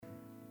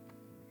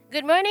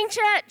Good morning,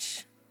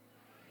 church.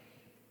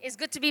 It's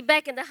good to be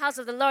back in the house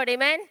of the Lord,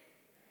 amen?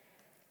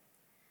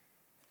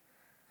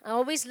 I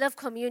always love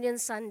Communion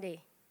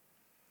Sunday.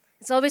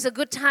 It's always a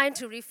good time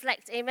to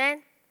reflect,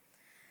 amen?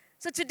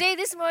 So today,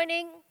 this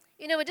morning,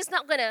 we're just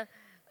not going to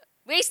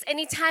waste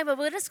any time, but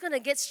we're just going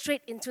to get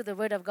straight into the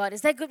Word of God.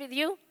 Is that good with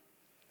you?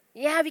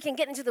 Yeah, we can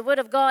get into the Word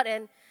of God.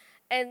 And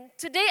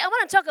today, I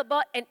want to talk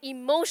about an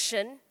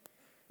emotion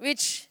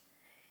which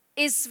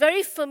is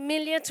very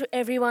familiar to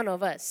every one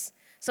of us.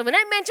 So when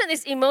I mention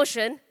this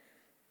emotion,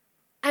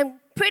 I'm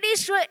pretty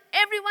sure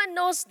everyone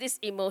knows this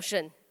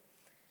emotion.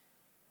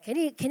 Can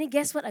you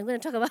guess what I'm going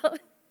to talk about?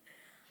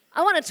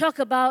 I want to talk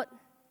about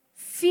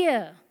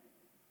fear.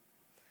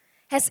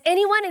 Has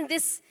anyone in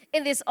this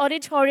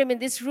auditorium, in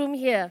this room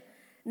here,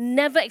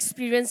 never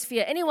experienced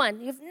fear?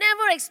 Anyone? You've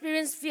never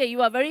experienced fear.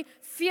 You are a very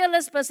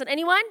fearless person.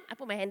 Anyone? I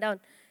put my hand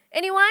down.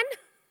 Anyone?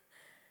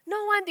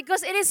 No one,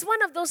 because it is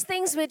one of those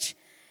things which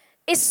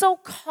is so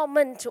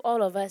common to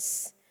all of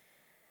us.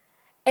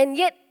 And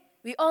yet,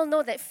 we all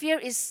know that fear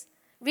is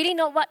really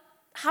not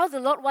how the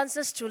Lord wants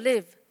us to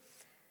live.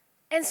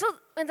 And so,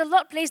 when the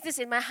Lord placed this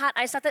in my heart,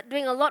 I started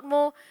doing a lot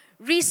more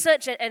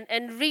research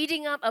and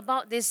reading up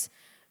about this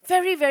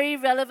very, very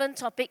relevant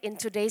topic in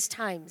today's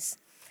times.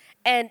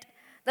 And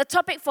the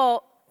topic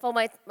for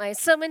my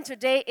sermon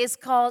today is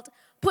called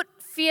Put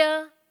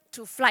Fear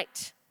to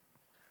Flight.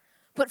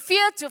 Put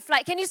fear to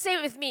flight. Can you say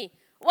it with me?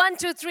 1,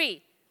 2,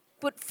 3.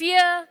 Put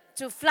fear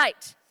to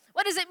flight.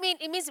 What does it mean?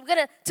 It means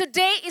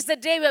today is the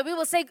day where we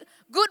will say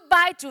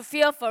goodbye to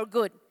fear for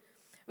good.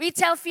 We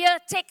tell fear,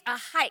 take a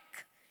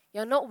hike.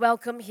 You're not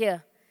welcome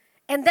here.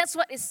 And that's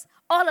what it's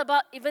all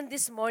about even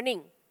this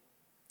morning.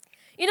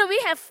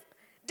 We have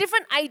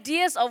different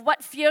ideas of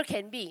what fear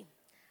can be.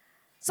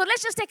 So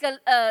let's just take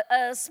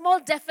a small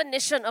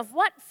definition of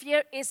what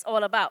fear is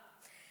all about.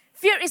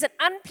 Fear is an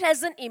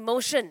unpleasant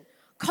emotion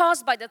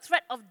caused by the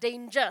threat of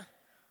danger,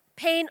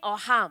 pain, or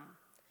harm.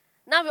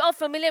 Now, we're all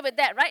familiar with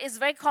that, right? It's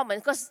very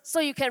common, so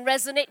you can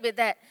resonate with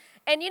that.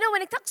 And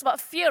when it talks about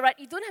fear, right,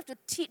 you don't have to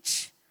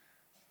teach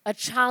a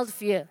child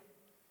fear.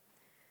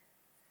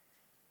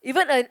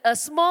 Even a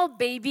small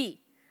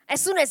baby, as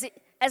soon as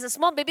a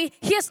small baby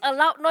hears a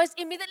loud noise,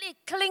 immediately it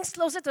clings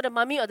closer to the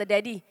mommy or the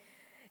daddy.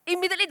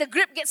 Immediately the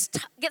grip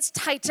gets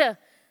tighter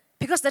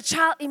because the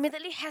child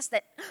immediately has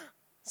that,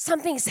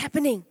 something is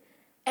happening,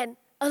 and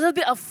a little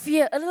bit of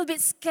fear, a little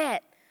bit scared.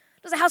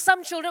 Just like how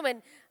some children,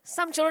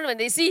 when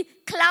they see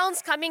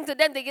clowns coming to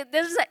them, they're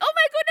just like, oh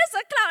my goodness,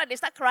 a clown. And they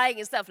start crying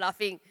instead of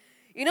laughing.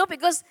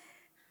 Because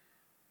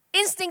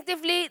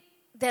instinctively,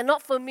 they're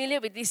not familiar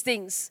with these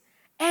things.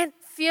 And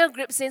fear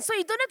grips in. So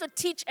you don't have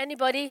to teach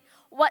anybody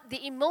what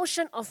the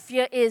emotion of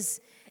fear is.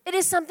 It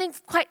is something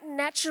quite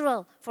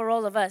natural for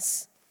all of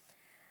us.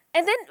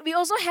 And then we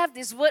also have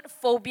this word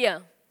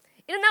phobia.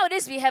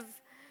 Nowadays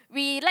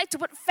we like to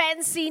put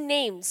fancy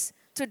names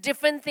to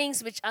different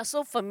things which are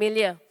so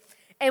familiar.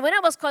 And when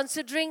I was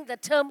considering the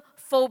term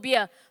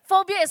phobia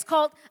is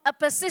called a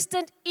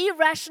persistent,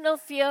 irrational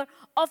fear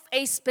of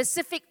a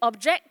specific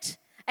object,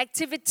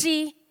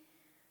 activity,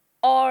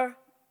 or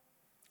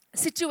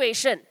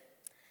situation.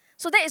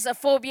 So that is a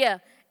phobia.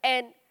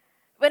 And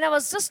when I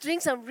was just doing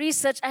some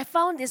research, I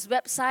found this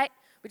website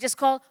which is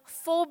called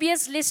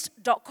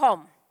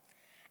phobiaslist.com.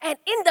 And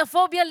in the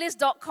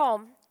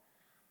phobialist.com,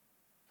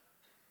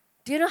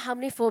 do you know how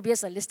many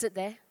phobias are listed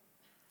there?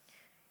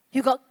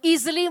 You got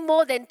easily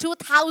more than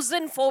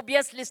 2,000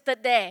 phobias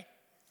listed there.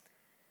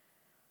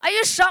 Are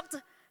you shocked?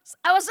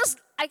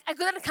 I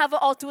couldn't cover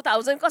all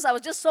 2,000 because I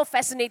was just so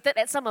fascinated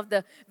at some of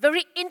the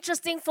very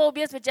interesting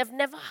phobias which I've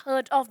never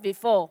heard of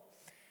before.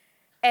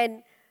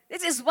 And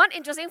this is one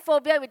interesting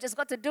phobia which has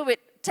got to do with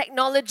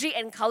technology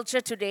and culture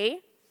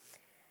today.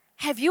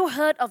 Have you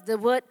heard of the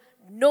word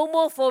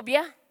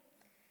nomophobia?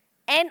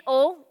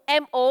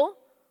 N-O-M-O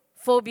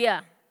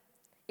phobia.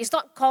 It's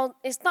not called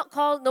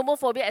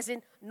nomophobia as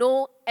in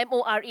no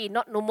M-O-R-E,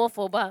 not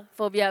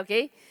nomophobia,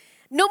 okay?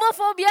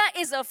 Nomophobia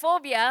is a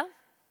phobia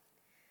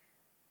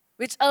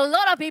which a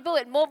lot of people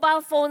with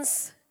mobile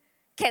phones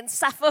can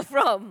suffer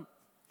from.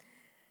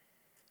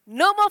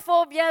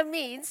 Nomophobia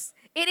means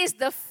it is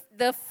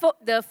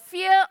the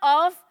fear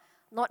of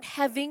not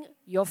having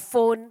your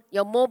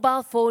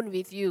mobile phone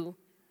with you.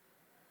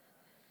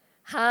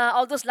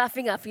 All those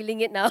laughing are feeling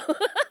it now.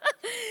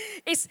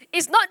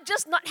 It's not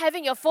just not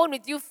having your phone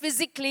with you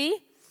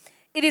physically.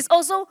 It is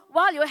also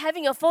while you're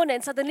having your phone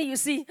and suddenly you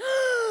see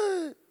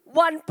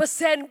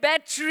 1%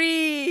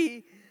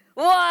 battery.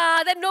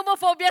 Wow, then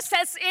nomophobia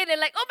sets in and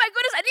like, oh my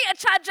goodness, I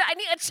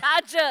need a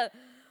charger.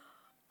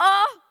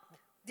 Or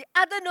the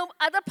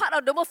other part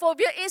of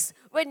nomophobia is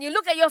when you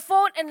look at your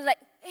phone and like,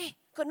 hey,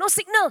 got no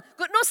signal.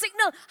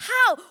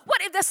 How?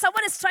 What if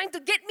someone is trying to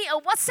get me a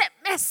WhatsApp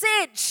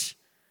message?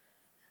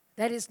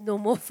 That is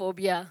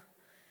nomophobia.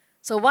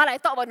 So while I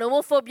talk about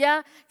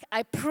nomophobia,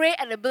 I pray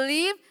and I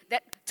believe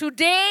that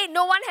today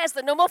no one has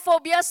the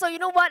nomophobia. So you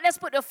know what? Let's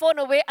put the phone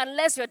away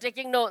unless you're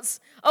taking notes.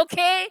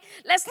 Okay?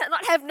 Let's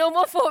not have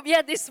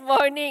nomophobia this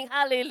morning.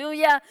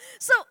 Hallelujah.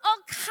 So all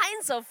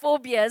kinds of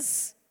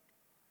phobias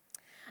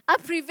are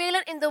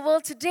prevalent in the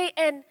world today.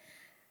 And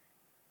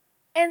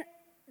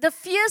the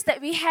fears that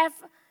we have,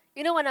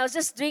 when I was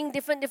just doing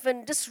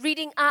different, just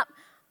reading up,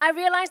 I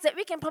realized that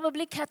we can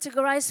probably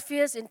categorize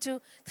fears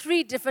into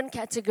 3 different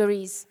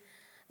categories.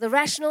 The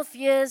rational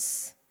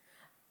fears,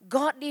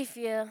 godly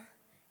fear,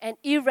 and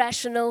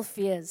irrational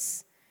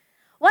fears.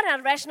 What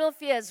are rational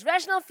fears?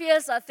 Rational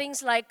fears are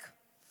things like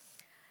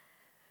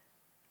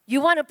you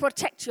want to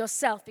protect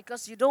yourself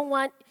because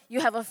you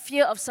have a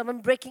fear of someone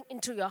breaking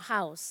into your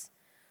house.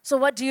 So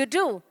what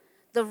do?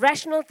 The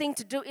rational thing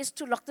to do is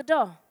to lock the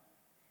door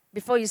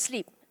before you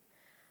sleep.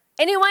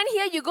 Anyone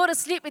here, you go to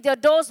sleep with your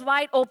doors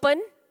wide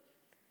open?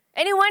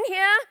 Anyone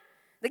here?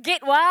 The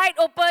gate wide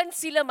open,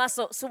 sila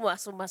masuk,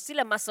 semua,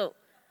 sila masuk.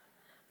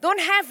 Don't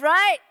have,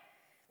 right?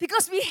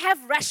 Because we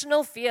have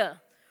rational fear.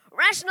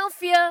 Rational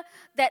fear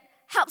that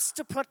helps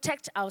to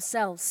protect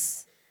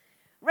ourselves.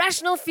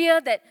 Rational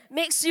fear that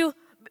makes you,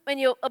 when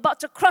you're about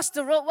to cross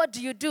the road, what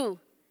do?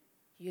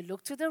 You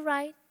look to the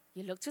right,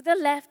 you look to the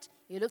left,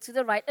 you look to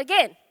the right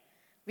again.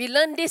 We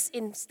learned this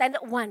in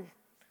Standard 1.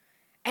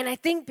 And I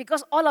think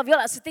because all of you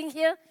are sitting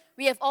here,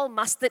 we have all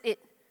mastered it.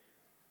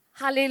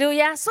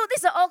 Hallelujah. So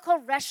these are all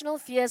called rational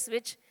fears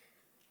which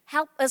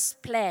help us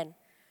plan.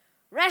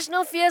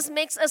 Rational fears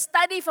makes us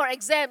study for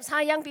exams.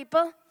 Young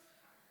people?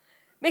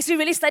 Makes you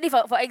really study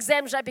for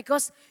exams, right?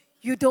 Because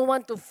you don't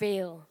want to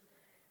fail.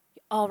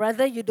 Or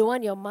rather, you don't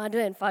want your mother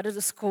and father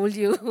to scold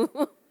you.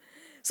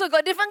 So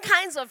got different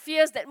kinds of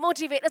fears that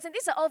motivate us. And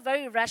these are all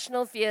very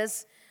rational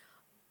fears.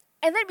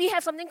 And then we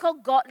have something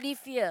called godly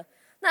fear.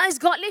 Now, is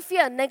godly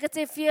fear a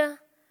negative fear?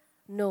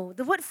 No.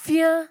 The word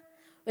fear,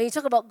 when you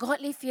talk about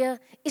godly fear,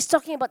 is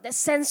talking about that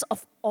sense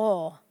of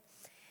awe.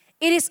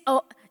 It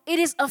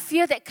is a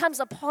fear that comes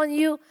upon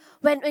you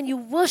when you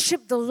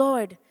worship the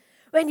Lord,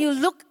 when you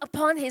look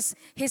upon His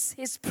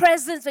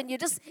presence, when you're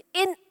just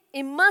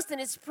immersed in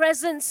His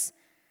presence,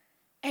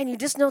 and you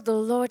just know the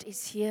Lord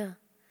is here.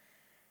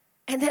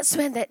 And that's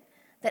when that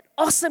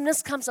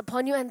awesomeness comes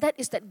upon you, and that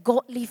is that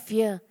godly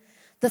fear.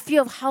 The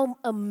fear of how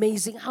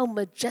amazing, how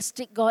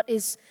majestic God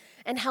is,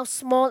 and how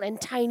small and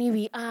tiny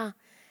we are.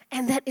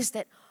 And that is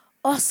that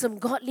awesome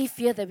godly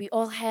fear that we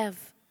all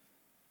have.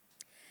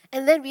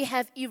 And then we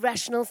have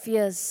irrational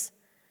fears.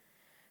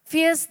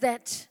 Fears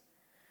that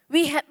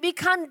we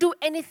can't do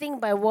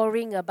anything by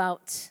worrying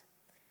about.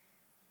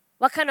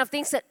 What kind of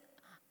things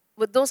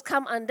would those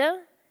come under?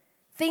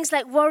 Things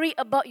like worry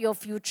about your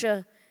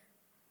future.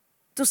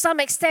 To some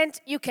extent,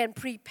 you can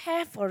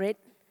prepare for it,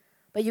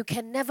 but you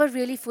can never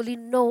really fully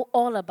know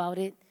all about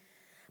it.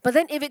 But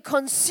then if it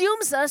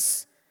consumes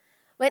us,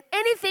 when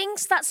anything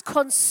starts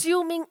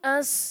consuming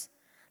us,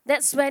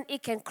 that's when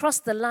it can cross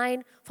the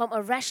line from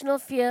a rational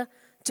fear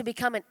to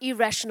become an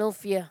irrational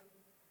fear.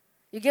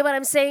 You get what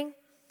I'm saying?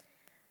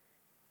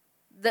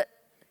 The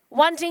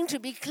wanting to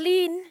be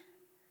clean,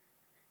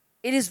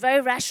 it is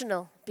very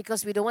rational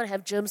because we don't want to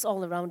have germs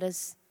all around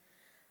us.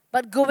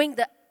 But going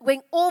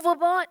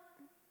overboard,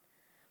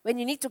 when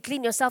you need to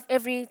clean yourself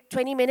every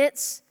 20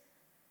 minutes,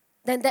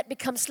 then that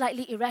becomes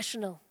slightly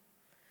irrational.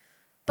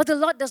 But the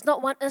Lord does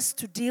not want us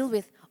to deal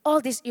with all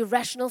these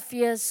irrational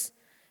fears,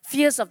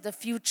 fears of the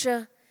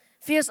future,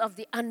 fears of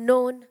the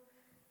unknown,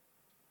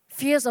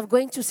 fears of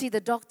going to see the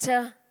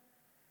doctor,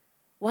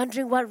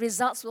 wondering what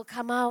results will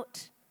come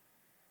out.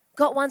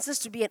 God wants us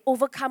to be an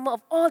overcomer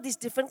of all these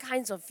different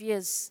kinds of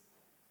fears.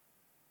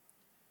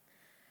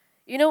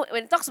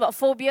 When it talks about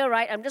phobia,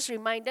 right, I'm just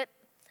reminded,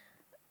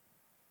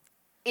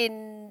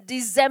 in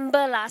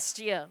December last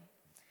year,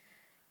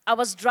 I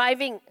was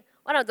driving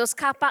one of those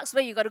car parks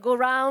where you got to go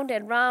round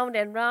and round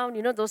and round,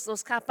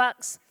 those car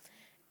parks.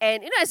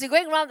 And, as you're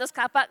going around those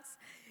car parks,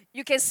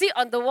 you can see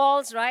on the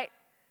walls, right,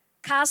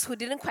 cars who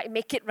didn't quite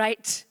make it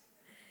right.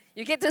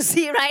 You get to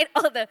see, right,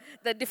 all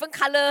the different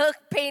color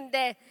paint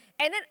there.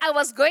 And then I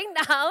was going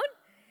down,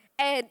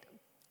 and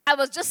I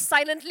was just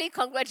silently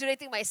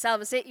congratulating myself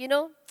and say,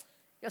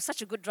 you're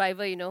such a good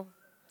driver,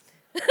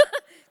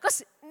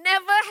 Because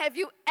never have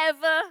you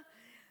ever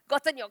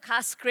gotten your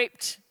car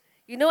scraped.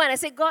 And I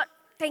say, God,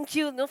 thank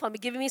you, for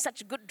giving me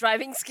such good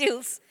driving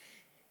skills.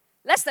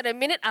 Less than a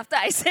minute after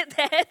I said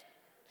that,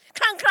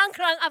 clang, clang,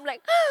 clang, I'm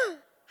like,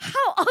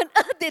 how on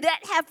earth did that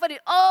happen in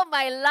all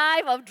my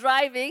life of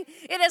driving?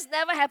 It has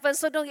never happened,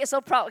 so don't get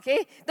so proud,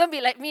 okay? Don't be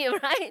like me,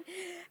 right?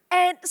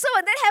 And so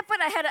when that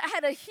happened, I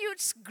had a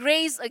huge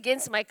graze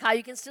against my car.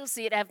 You can still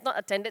see it. I have not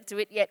attended to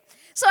it yet.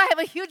 So I have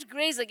a huge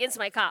graze against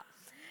my car.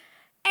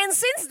 And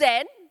since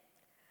then,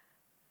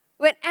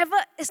 whenever,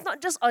 it's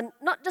not just on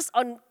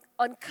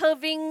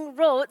curving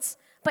roads,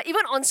 but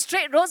even on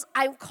straight roads,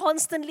 I'm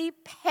constantly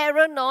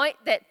paranoid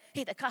that,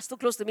 hey, that car's too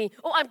close to me.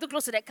 Oh, I'm too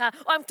close to that car.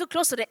 Oh, I'm too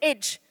close to the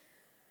edge.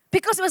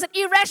 Because it was an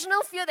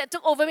irrational fear that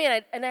took over me.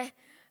 And I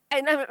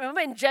remember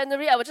in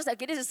January, I was just like,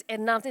 okay, this is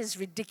enough. This is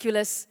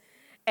ridiculous.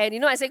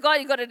 And, I said,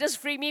 God, you got to just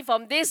free me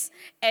from this.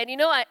 And,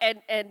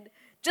 and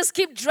just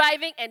keep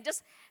driving and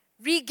just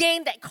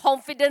regain that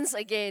confidence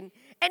again.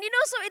 And,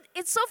 so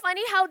it's so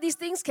funny how these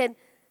things can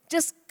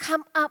just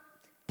come up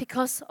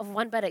because of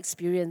one bad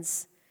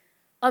experience.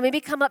 Or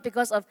maybe come up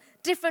because of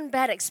different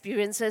bad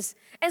experiences.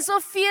 And so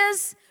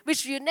fears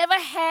which you never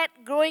had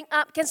growing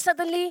up can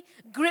suddenly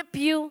grip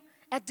you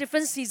at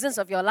different seasons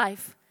of your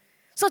life.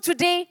 So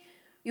today,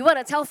 we want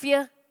to tell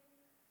fear,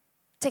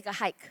 take a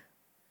hike.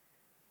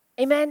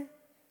 Amen?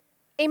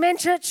 Amen,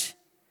 church?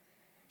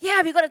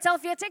 Yeah, we got to tell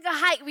fear, take a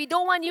hike. We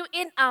don't want you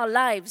in our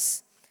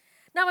lives.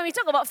 Now, when we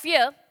talk about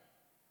fear,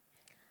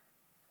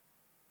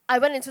 I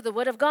went into the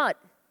Word of God.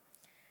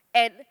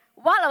 And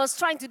while I was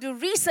trying to do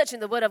research in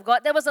the Word of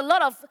God, there was a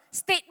lot of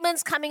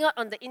statements coming out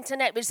on the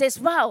internet which says,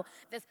 wow,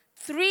 there's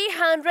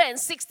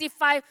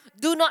 365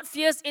 do not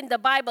fears in the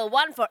Bible,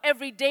 one for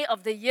every day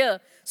of the year.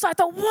 So I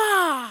thought,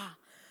 wow,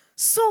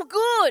 so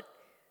good.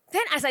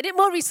 Then as I did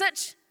more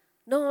research,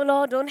 no,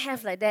 Lord, don't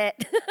have like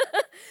that.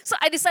 So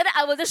I decided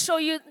I will just show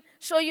you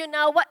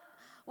now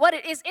what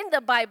it is in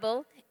the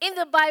Bible. In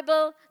the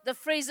Bible, the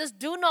phrases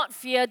do not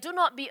fear, do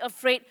not be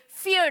afraid,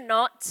 fear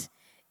not.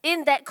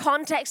 In that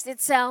context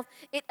itself,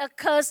 it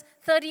occurs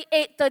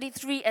 38,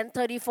 33, and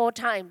 34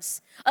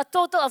 times. A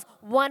total of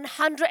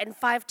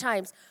 105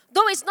 times.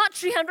 Though it's not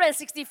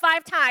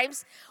 365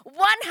 times,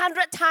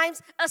 100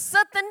 times a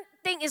certain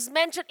thing is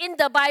mentioned in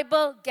the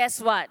Bible.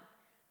 Guess what?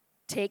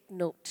 Take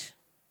note.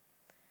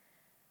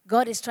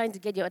 God is trying to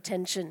get your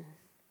attention.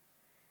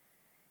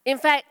 In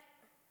fact,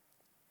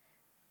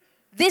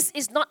 this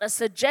is not a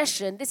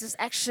suggestion. This is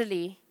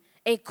actually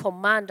a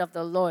command of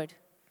the Lord.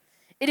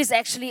 It is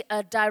actually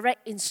a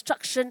direct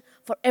instruction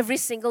for every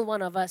single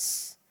one of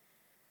us.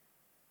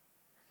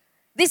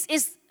 This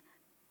is,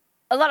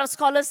 a lot of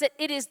scholars said,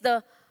 it is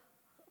the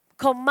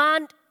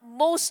command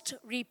most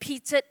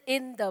repeated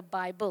in the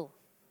Bible.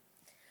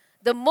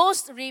 The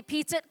most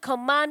repeated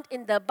command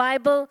in the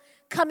Bible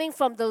coming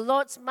from the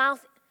Lord's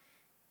mouth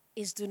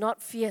is do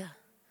not fear,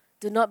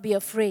 do not be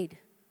afraid,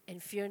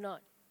 and fear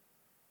not.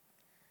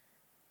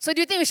 So do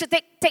you think we should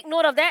take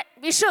note of that?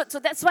 We should. So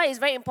that's why it's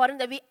very important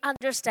that we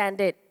understand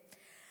it.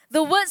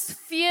 The words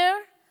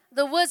fear,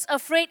 the words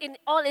afraid in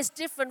all its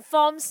different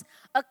forms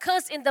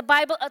occurs in the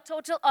Bible a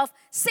total of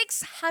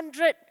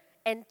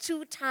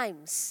 602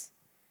 times.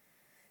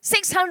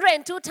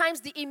 602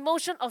 times the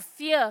emotion of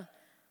fear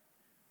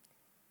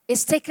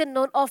is taken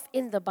note of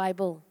in the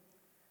Bible.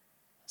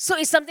 So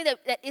it's something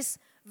that is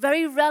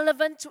very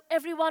relevant to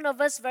every one of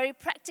us, very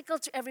practical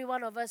to every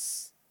one of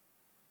us.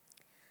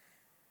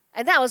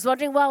 And then I was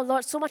wondering, wow,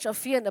 Lord, so much of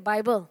fear in the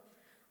Bible.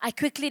 I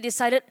quickly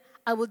decided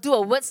I will do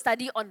a word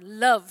study on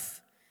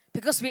love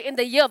because we're in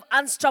the year of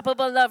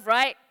unstoppable love,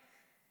 right?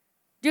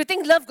 Do you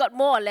think love got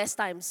more or less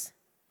times?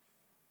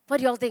 What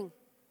do you all think?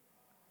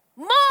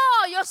 More!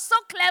 You're so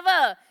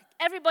clever.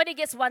 Everybody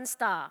gets 1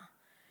 star.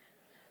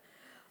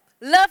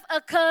 Love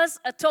occurs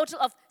a total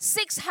of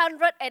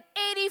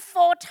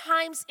 684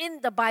 times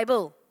in the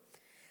Bible.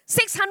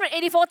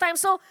 684 times.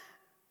 So,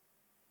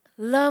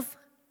 love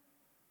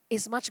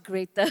is much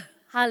greater.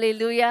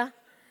 Hallelujah.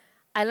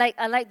 I like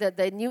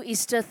the new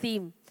Easter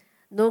theme.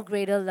 No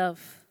greater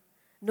love.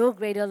 No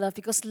greater love.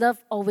 Because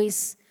love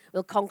always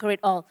will conquer it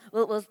all.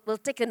 We'll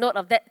take a note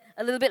of that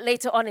a little bit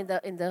later on in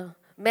the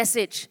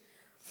message.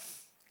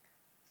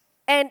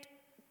 And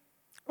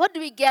what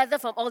do we gather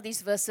from all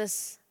these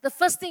verses? The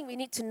first thing we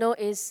need to know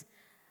is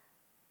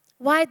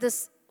why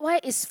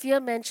is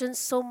fear mentioned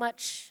so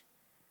much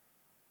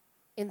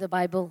in the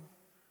Bible?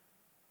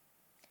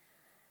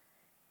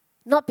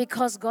 Not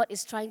because God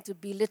is trying to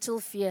belittle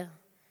fear,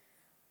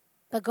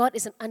 but God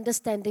is an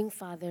understanding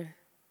Father.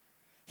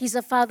 He's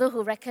a Father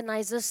who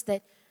recognizes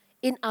that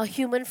in our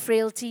human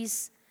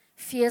frailties,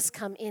 fears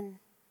come in.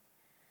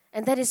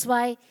 And that is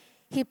why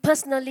He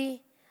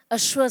personally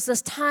assures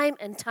us time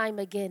and time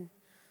again,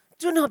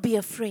 do not be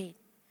afraid.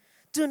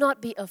 Do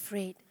not be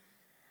afraid.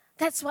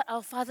 That's what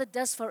our Father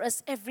does for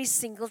us every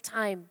single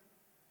time.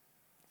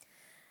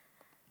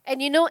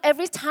 And you know,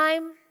 every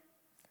time,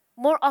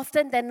 more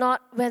often than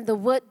not, when the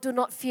word do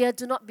not fear,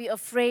 do not be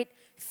afraid,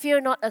 fear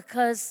not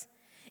occurs,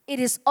 it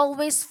is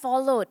always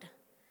followed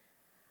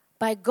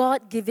by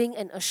God giving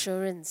an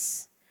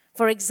assurance.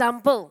 For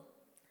example,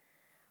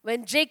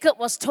 when Jacob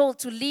was told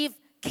to leave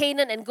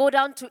Canaan and go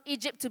down to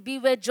Egypt to be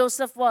where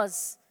Joseph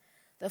was,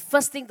 the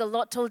first thing the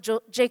Lord told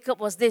Jacob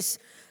was this: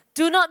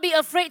 do not be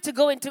afraid to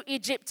go into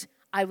Egypt.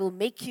 I will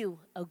make you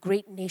a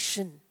great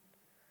nation.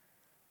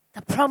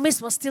 The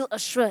promise was still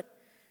assured.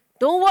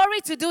 Don't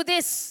worry to do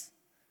this.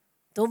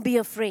 Don't be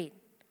afraid.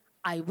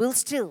 I will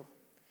still.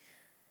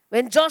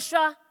 When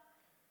Joshua,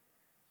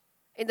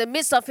 in the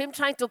midst of him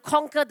trying to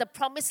conquer the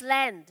promised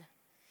land,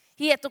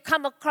 he had to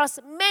come across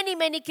many,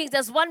 many kings.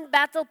 There's one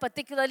battle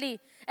particularly,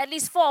 at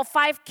least 4 or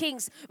 5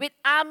 kings with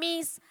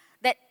armies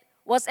that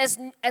was as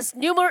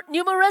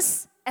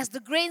numerous as the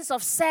grains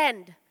of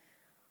sand.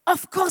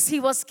 Of course he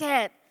was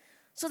scared.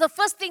 So the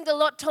first thing the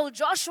Lord told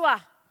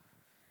Joshua,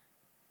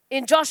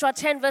 in Joshua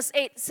 10 verse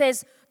 8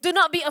 says, do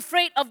not be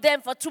afraid of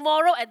them, for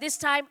tomorrow at this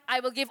time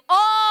I will give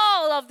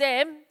all of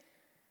them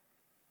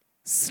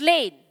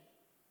slain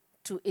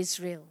to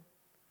Israel.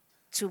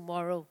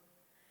 Tomorrow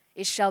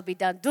it shall be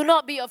done. Do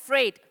not be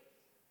afraid.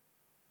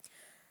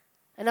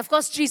 And of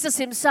course, Jesus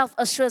himself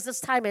assures us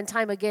time and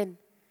time again.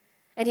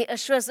 And he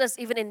assures us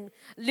even in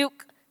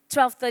Luke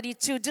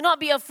 12:32. Do not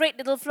be afraid,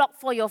 little flock,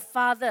 for your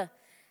Father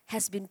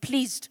has been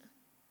pleased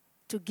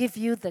to give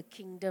you the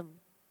kingdom.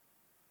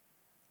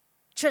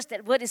 Church,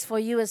 that word is for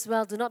you as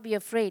well. Do not be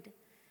afraid.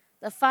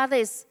 The Father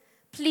is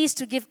pleased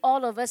to give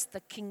all of us the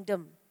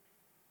kingdom.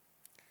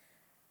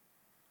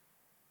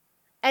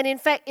 And in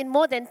fact, in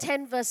more than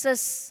 10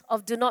 verses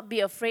of do not be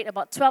afraid,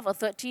 about 12 or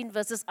 13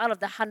 verses out of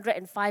the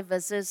 105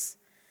 verses,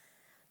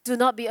 do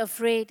not be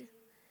afraid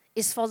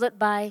is followed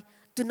by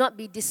do not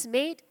be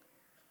dismayed,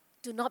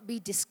 do not be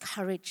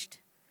discouraged.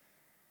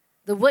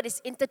 The word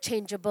is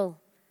interchangeable,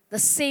 the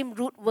same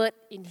root word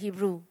in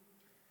Hebrew.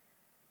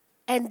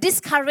 And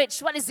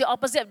discouraged, what is the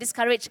opposite of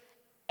discouraged?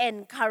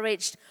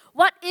 Encouraged.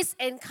 What is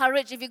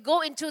encouraged? If you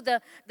go into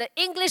the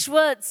English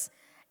words,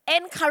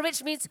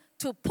 encouraged means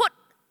to put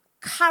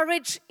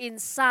courage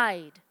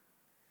inside.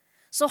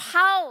 So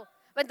how,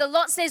 when the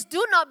Lord says,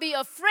 do not be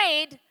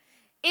afraid,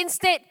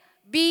 instead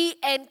be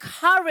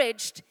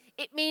encouraged,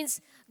 it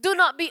means do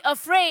not be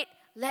afraid,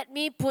 let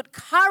me put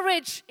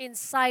courage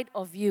inside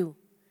of you.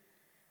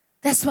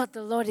 That's what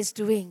the Lord is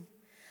doing.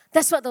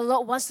 That's what the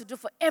Lord wants to do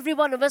for every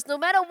one of us. No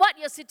matter what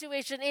your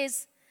situation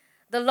is,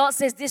 the Lord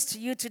says this to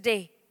you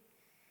today.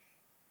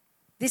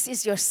 This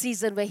is your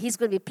season where He's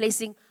going to be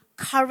placing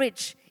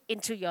courage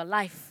into your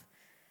life.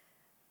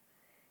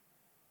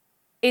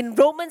 In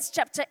Romans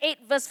chapter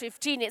 8, verse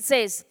 15, it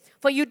says,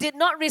 for you did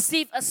not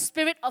receive a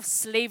spirit of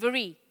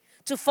slavery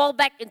to fall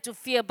back into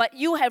fear, but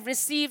you have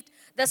received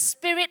the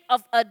spirit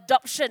of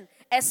adoption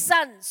as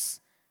sons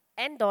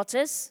and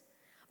daughters,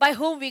 by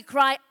whom we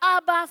cry,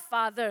 Abba,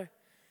 Father.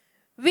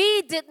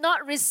 We did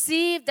not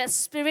receive that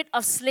spirit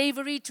of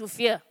slavery to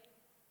fear.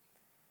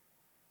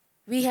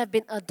 We have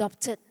been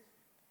adopted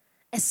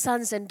as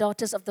sons and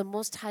daughters of the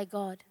Most High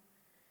God.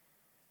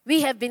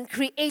 We have been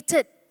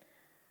created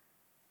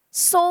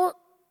so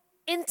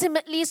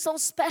intimately, so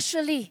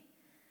specially.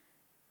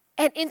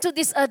 And into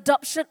this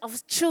adoption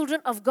of children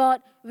of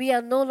God, we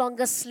are no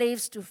longer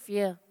slaves to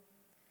fear.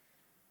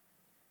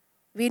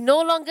 We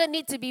no longer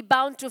need to be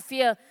bound to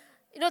fear.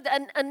 You know,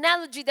 the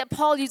analogy that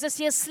Paul uses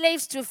here,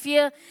 slaves to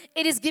fear,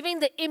 it is giving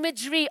the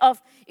imagery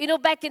of, you know,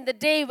 back in the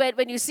day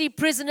when you see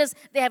prisoners,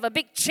 they have a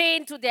big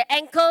chain to their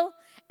ankle,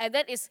 and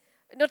that is,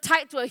 you know,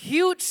 tied to a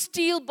huge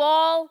steel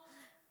ball.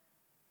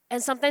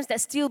 And sometimes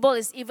that steel ball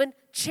is even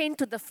chained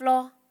to the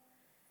floor.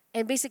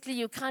 And basically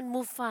you can't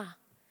move far.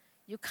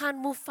 You can't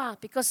move far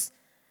because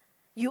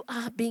you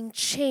are being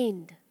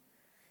chained.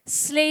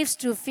 Slaves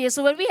to fear.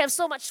 So when we have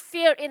so much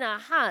fear in our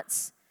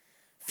hearts,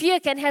 fear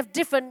can have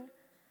different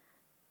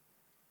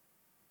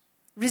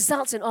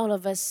results in all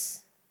of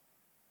us.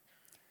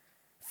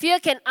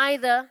 Fear can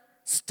either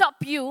stop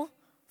you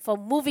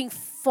from moving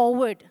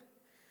forward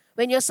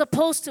when you're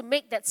supposed to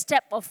make that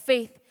step of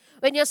faith,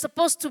 when you're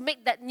supposed to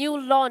make that new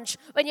launch,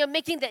 when you're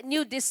making that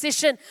new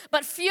decision.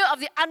 But fear of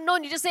the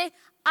unknown, you just say,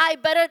 I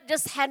better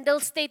just handle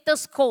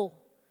status quo.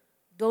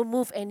 Don't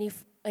move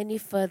any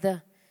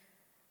further.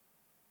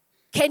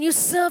 Can you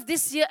serve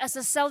this year as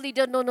a cell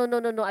leader?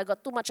 No. I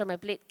got too much on my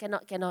plate.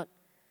 Cannot.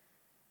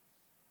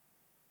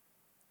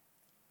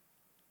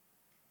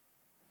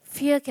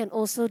 Fear can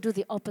also do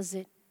the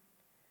opposite.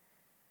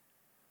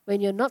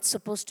 When you're not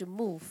supposed to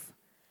move,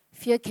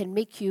 fear can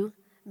make you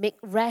make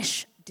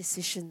rash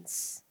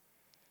decisions.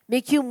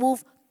 Make you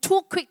move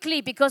too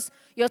quickly because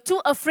you're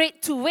too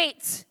afraid to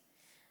wait.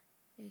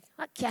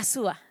 What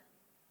kiasu ah?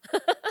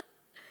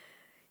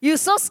 You're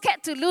so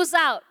scared to lose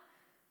out.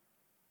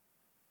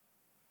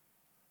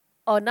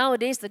 Or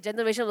nowadays, the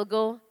generation will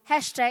go,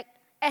 hashtag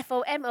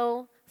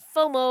FOMO,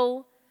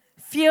 FOMO,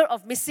 fear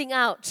of missing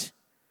out.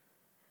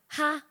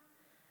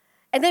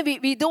 And then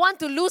we don't want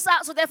to lose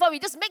out, so therefore we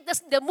just make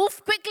the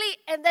move quickly,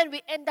 and then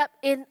we end up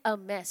in a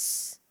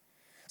mess.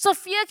 So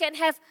fear can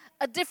have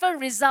a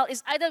different result.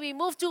 It's either we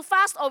move too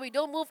fast or we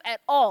don't move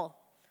at all.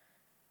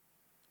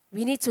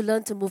 We need to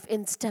learn to move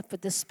in step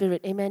with the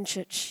Spirit. Amen,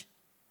 church.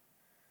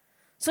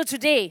 So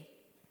today,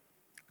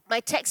 my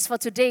text for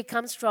today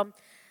comes from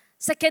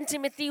 2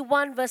 Timothy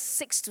 1, verse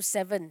 6 to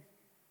 7.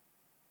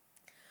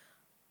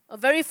 A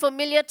very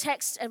familiar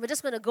text, and we're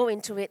just going to go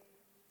into it.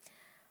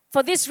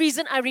 For this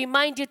reason, I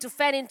remind you to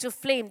fan into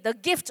flame the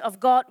gift of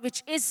God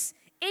which is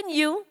in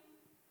you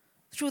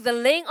through the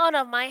laying on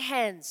of my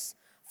hands.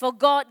 For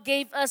God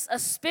gave us a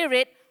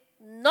spirit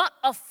not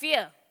of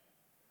fear,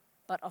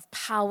 but of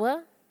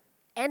power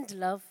and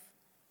love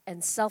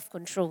and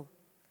self-control.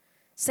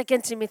 2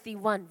 Timothy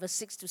 1, verse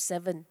 6 to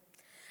 7.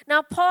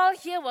 Now, Paul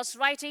here was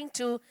writing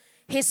to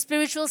his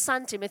spiritual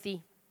son,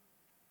 Timothy.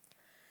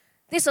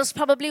 This was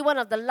probably one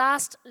of the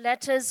last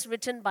letters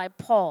written by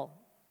Paul.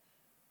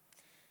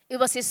 It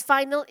was his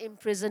final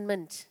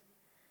imprisonment.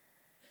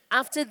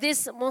 After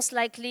this, most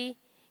likely,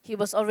 he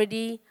was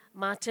already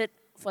martyred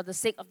for the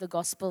sake of the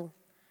gospel.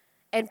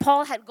 And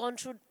Paul had gone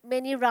through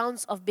many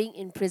rounds of being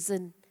in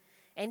prison.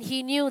 And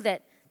he knew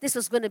that this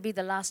was going to be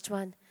the last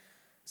one.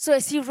 So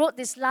as he wrote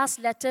this last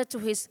letter to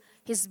his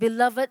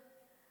beloved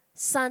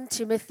son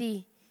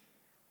Timothy,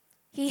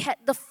 he had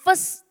the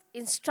first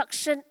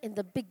instruction in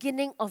the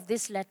beginning of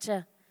this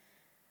letter.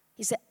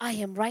 He said, I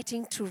am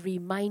writing to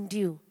remind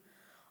you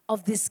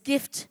of this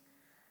gift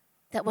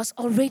that was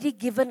already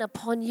given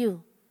upon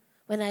you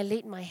when I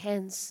laid my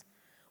hands.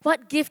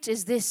 What gift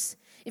is this?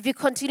 If you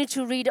continue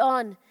to read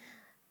on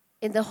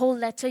in the whole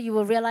letter, you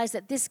will realize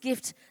that this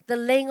gift, the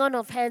laying on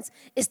of hands,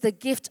 is the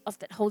gift of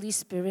that Holy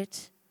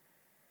Spirit.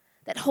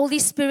 That Holy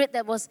Spirit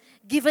that was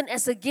given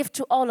as a gift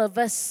to all of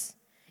us.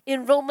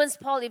 In Romans,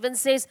 Paul even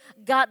says,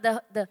 God,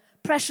 the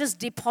precious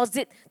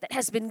deposit that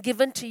has been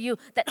given to you,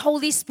 that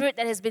Holy Spirit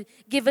that has been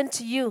given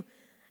to you.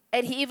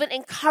 And he even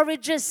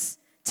encourages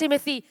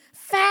Timothy,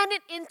 fan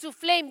it into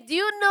flame. Do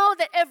you know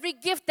that every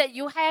gift that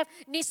you have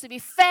needs to be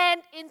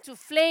fanned into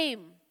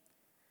flame?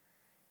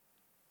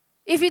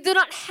 If you're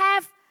not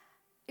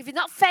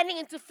fanning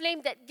into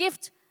flame that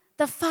gift,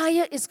 the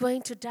fire is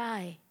going to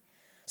die.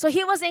 So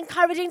he was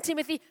encouraging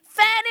Timothy,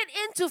 fan it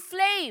into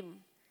flame.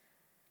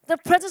 The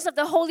presence of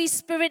the Holy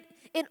Spirit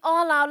in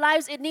all our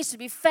lives, it needs to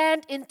be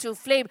fanned into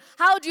flame.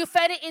 How do you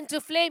fan it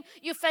into flame?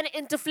 You fan it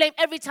into flame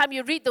every time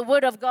you read the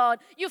Word of God.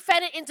 You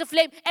fan it into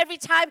flame every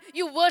time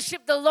you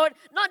worship the Lord,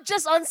 not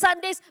just on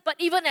Sundays, but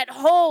even at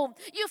home.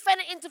 You fan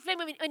it into flame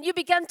when you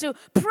begin to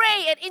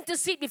pray and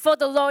intercede before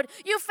the Lord.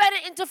 You fan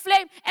it into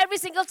flame every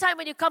single time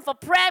when you come for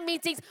prayer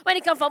meetings, when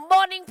you come for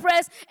morning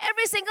prayers,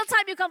 every single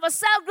time you come for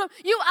cell group.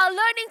 You are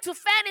learning to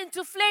fan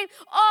into flame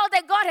all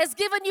that God has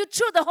given you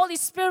through the Holy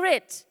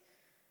Spirit.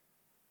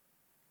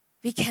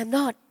 We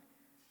cannot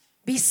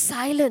be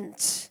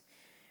silent.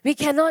 We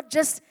cannot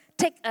just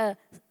take a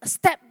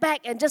step back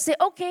and just say,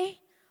 okay,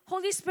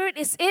 Holy Spirit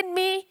is in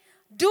me.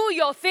 Do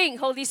your thing,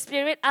 Holy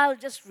Spirit. I'll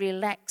just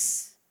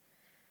relax.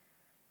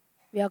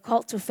 We are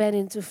called to fan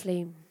into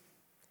flame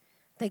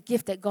the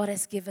gift that God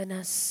has given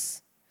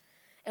us.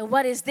 And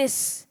what is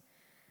this?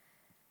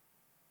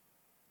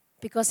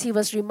 Because he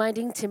was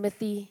reminding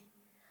Timothy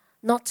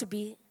not to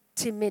be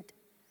timid,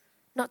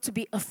 not to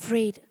be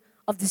afraid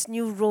of this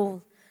new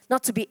role,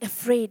 not to be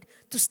afraid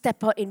to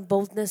step out in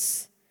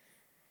boldness.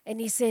 And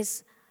he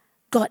says,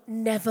 God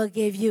never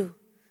gave you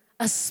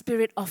a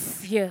spirit of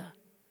fear.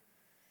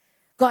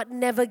 God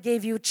never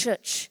gave you,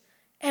 church,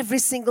 every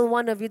single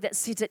one of you that's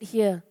seated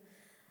here,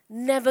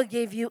 never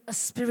gave you a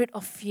spirit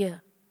of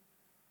fear.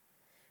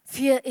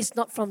 Fear is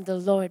not from the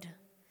Lord.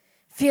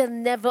 Fear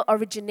never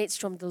originates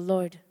from the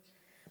Lord.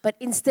 But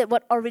instead,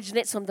 what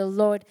originates from the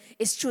Lord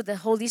is through the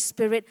Holy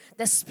Spirit,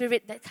 the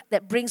Spirit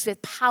that brings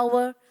with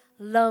power,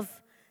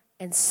 love,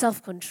 and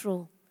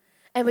self-control.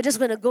 And we're just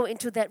going to go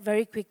into that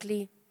very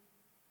quickly,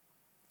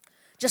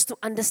 just to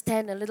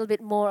understand a little bit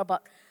more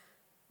about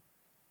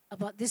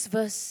this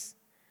verse.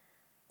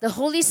 The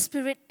Holy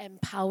Spirit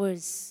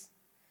empowers.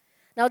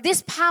 Now,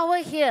 this power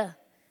here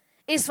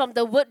is from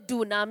the word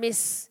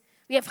dunamis.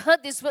 We have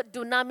heard this word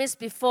dunamis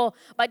before,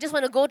 but I just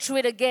want to go through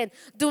it again.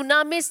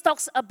 Dunamis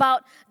talks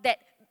about that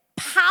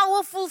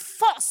powerful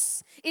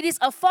force. It is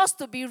a force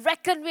to be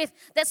reckoned with.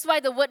 That's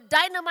why the word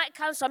dynamite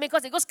comes from it,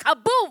 because it goes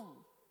kaboom.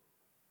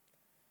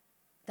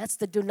 That's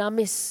the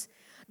dunamis.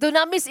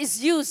 Dunamis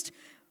is used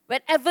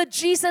whenever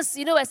Jesus,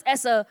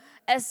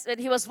 as when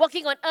he was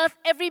walking on earth,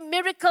 every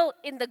miracle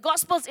in the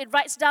Gospels, it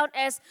writes down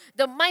as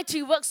the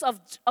mighty works of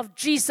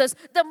Jesus,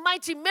 the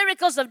mighty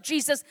miracles of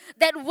Jesus.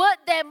 That word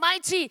there,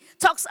 mighty,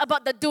 talks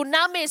about the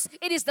dunamis.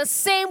 It is the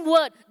same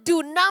word,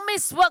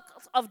 dunamis work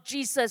of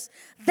Jesus.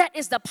 That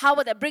is the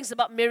power that brings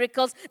about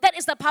miracles. That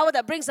is the power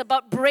that brings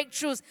about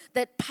breakthroughs.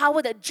 That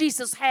power that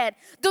Jesus had.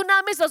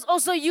 Dunamis was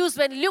also used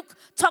when Luke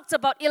talked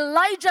about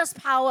Elijah's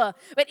power.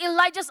 When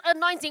Elijah's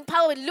anointing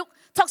power, when Luke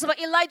talks about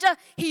Elijah,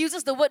 he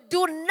uses the word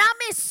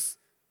dunamis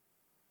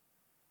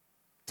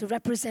to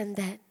represent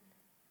that.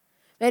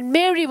 When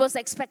Mary was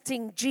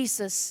expecting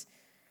Jesus,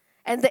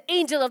 and the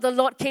angel of the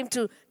Lord came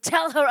to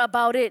tell her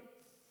about it,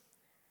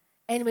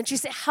 and when she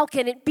said, how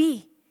can it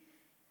be?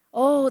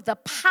 Oh, the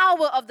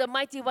power of the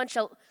mighty one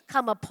shall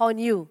come upon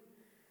you.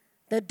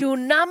 The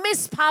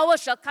dunamis power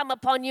shall come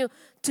upon you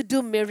to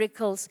do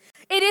miracles.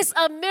 It is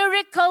a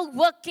miracle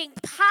working,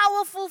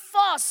 powerful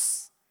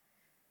force.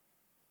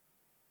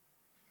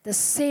 The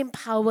same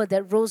power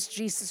that rose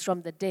Jesus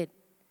from the dead.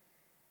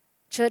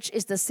 Church,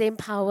 is the same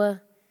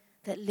power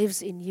that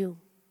lives in you.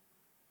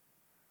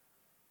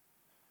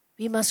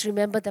 We must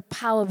remember the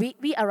power.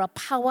 We are a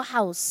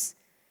powerhouse.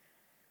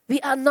 We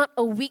are not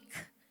a weak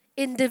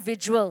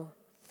individual.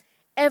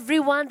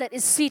 Everyone that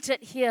is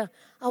seated here,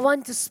 I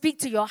want to speak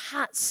to your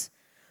hearts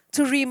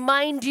to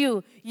remind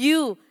you,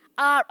 you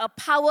are a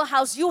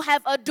powerhouse. You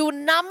have a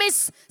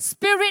dunamis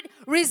spirit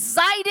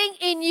residing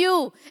in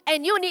you,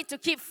 and you need to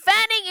keep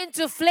fanning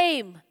into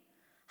flame.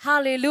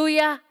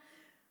 Hallelujah.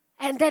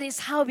 And that is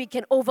how we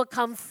can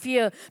overcome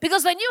fear.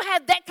 Because when you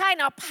have that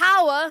kind of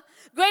power,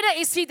 greater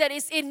is He that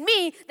is in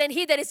me than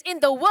he that is in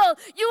the world.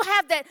 You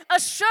have that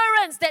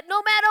assurance that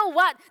no matter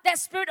what, that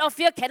spirit of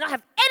fear cannot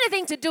have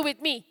anything to do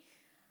with me.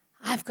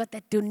 I've got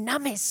that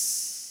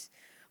dunamis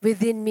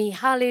within me.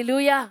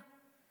 Hallelujah.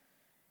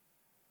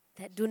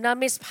 That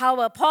dunamis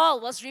power. Paul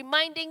was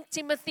reminding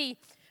Timothy,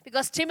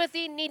 because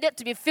Timothy needed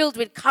to be filled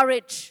with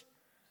courage.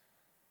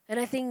 And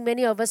I think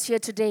many of us here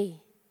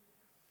today,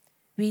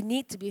 we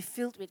need to be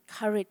filled with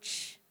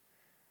courage.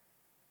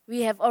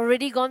 We have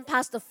already gone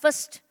past the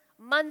first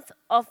month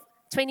of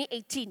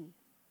 2018.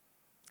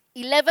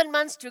 11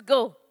 months to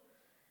go.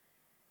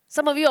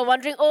 Some of you are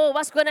wondering,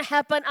 what's going to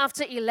happen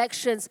after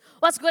elections?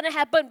 What's going to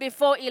happen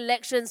before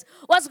elections?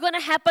 What's going to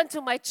happen to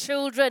my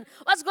children?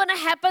 What's going to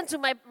happen to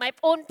my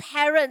own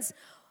parents?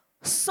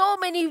 So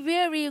many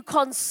weary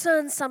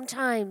concerns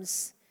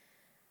sometimes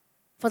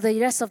for the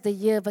rest of the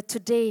year. But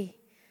today,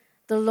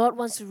 the Lord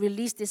wants to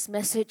release this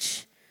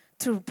message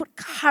to put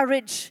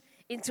courage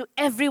into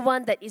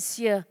everyone that is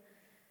here.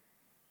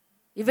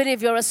 Even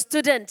if you're a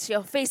student,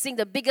 you're facing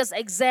the biggest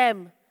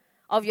exam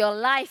of your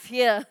life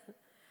here.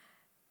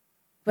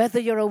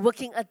 Whether you're a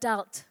working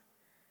adult,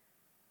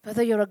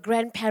 whether you're a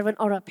grandparent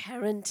or a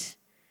parent,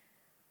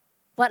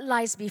 what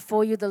lies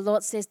before you, the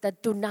Lord says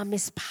that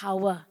dunamis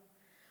power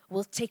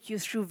will take you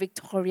through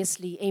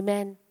victoriously.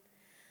 Amen.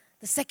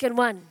 The second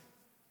one,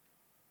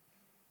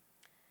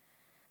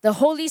 the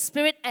Holy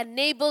Spirit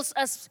enables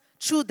us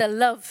through the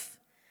love.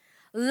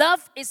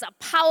 Love is a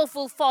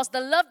powerful force. The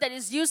love that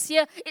is used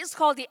here is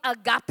called the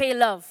agape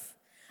love.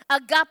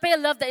 Agape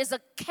love that is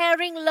a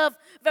caring love,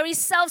 very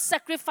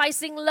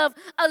self-sacrificing love,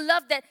 a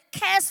love that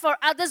cares for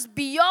others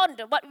beyond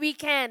what we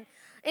can.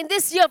 In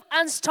this year of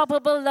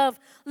unstoppable love,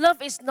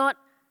 love is not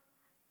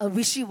a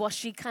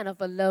wishy-washy kind of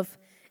a love.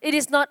 It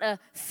is not a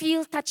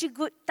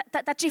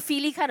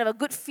touchy-feely kind of a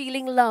good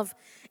feeling love.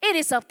 It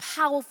is a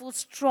powerful,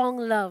 strong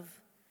love.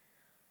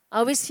 I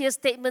always hear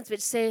statements which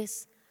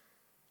says,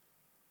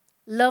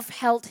 love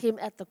held him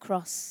at the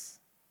cross.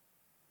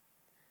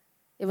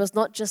 It was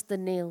not just the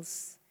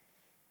nails.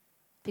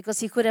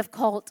 Because he could have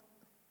called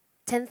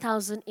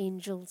 10,000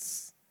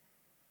 angels.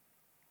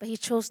 But he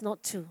chose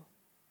not to.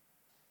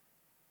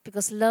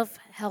 Because love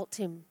held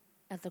him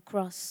at the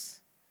cross.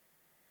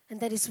 And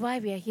that is why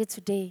we are here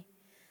today.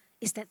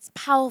 It's that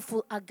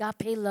powerful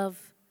agape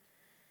love.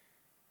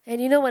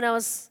 And you know, when I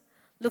was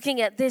looking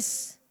at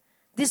this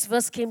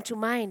verse came to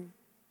mind.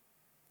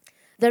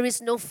 There is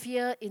no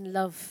fear in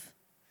love.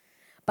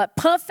 But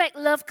perfect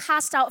love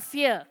casts out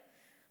fear.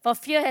 For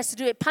fear has to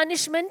do with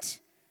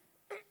punishment.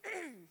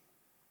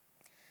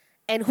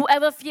 And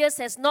whoever fears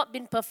has not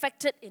been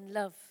perfected in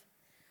love.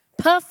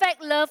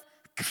 Perfect love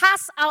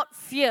casts out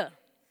fear.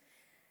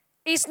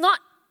 It's not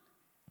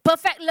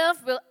perfect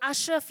love will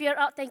usher fear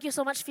out. Thank you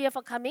so much, fear,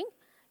 for coming.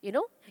 You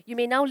know, you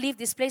may now leave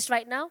this place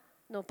right now.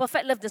 No,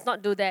 perfect love does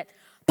not do that.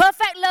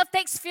 Perfect love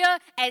takes fear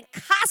and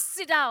casts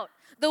it out.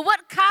 The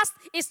word cast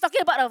is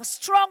talking about a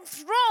strong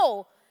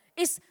throw.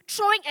 It's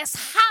throwing as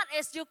hard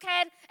as you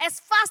can, as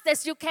fast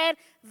as you can.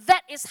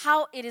 That is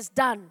how it is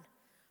done.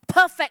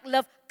 Perfect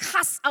love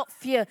casts out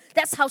fear.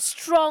 That's how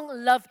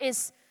strong love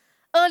is.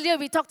 Earlier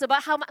we talked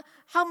about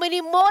how many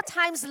more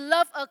times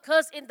love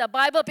occurs in the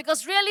Bible,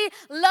 because really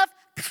love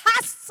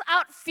casts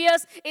out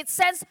fears. It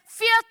sends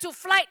fear to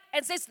flight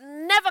and says,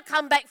 never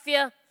come back,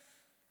 fear.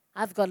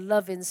 I've got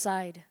love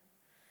inside.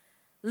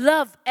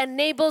 Love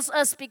enables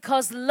us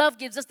because love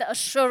gives us the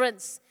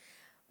assurance.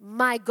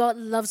 My God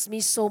loves me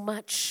so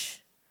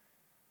much.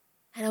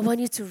 And I want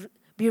you to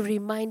be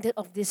reminded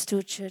of this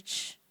too,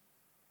 church.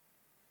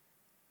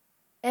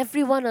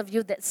 Every one of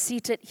you that's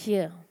seated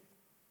here,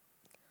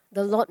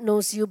 the Lord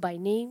knows you by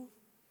name.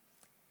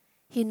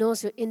 He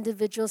knows your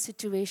individual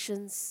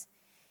situations.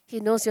 He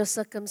knows your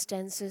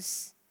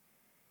circumstances.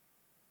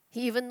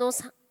 He even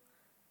knows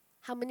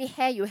how many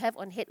hair you have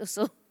on head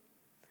also.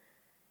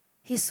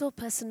 He's so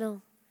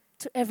personal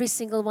to every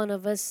single one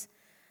of us.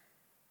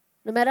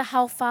 No matter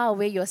how far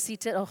away you're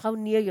seated or how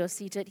near you're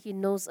seated, He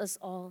knows us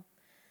all.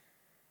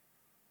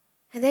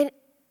 And then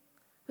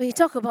when you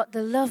talk about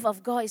the love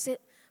of God, you say,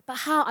 but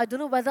how? I don't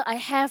know whether I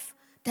have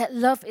that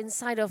love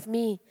inside of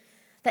me.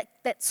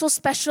 That so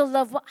special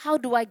love. How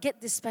do I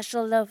get this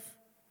special love?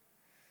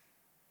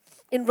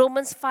 In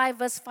Romans 5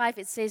 verse 5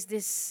 it says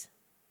this.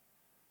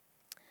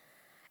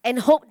 And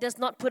hope does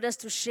not put us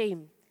to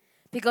shame,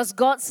 because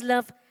God's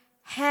love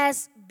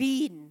has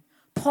been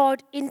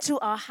poured into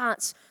our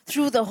hearts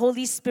through the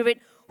Holy Spirit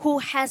who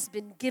has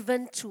been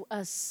given to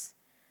us.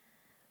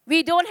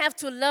 We don't have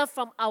to love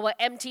from our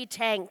empty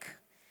tank.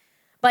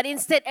 But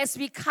instead, as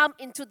we come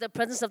into the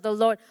presence of the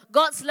Lord,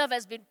 God's love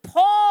has been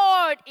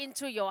poured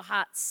into your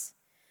hearts.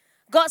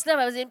 God's love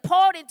has been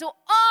poured into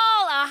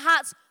all our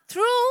hearts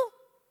through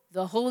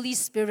the Holy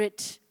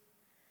Spirit.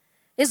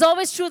 It's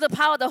always through the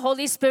power of the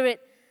Holy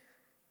Spirit.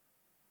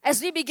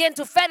 As we begin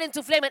to fan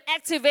into flame and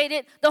activate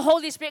it, the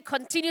Holy Spirit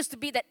continues to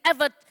be that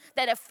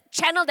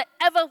channel, that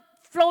ever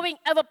flowing,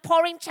 ever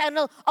pouring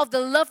channel of the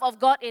love of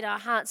God in our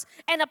hearts.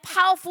 And a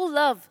powerful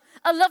love,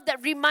 a love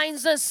that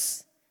reminds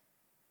us,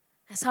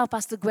 as how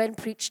Pastor Gwen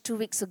preached 2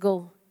 weeks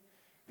ago,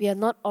 we are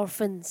not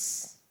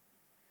orphans.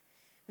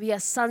 We are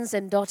sons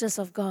and daughters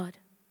of God.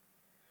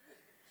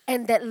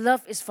 And that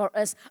love is for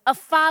us. A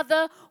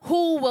Father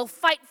who will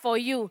fight for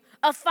you.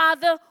 A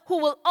Father who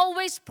will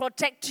always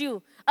protect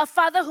you. A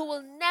Father who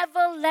will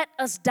never let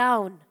us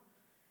down.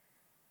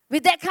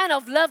 With that kind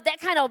of love,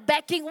 that kind of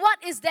backing, what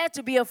is there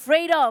to be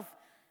afraid of?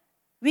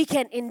 We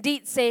can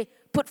indeed say,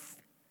 put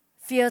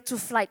fear to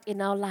flight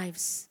in our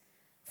lives.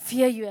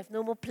 Fear, you have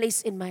no more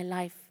place in my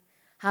life.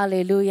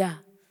 Hallelujah.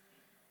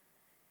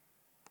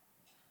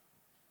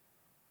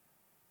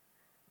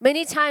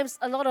 Many times,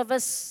 a lot of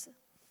us,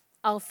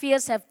 our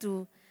fears have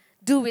to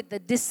do with the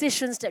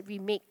decisions that we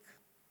make.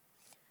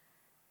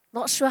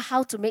 Not sure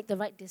how to make the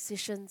right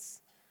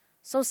decisions.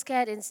 So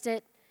scared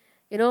instead.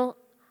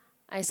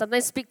 I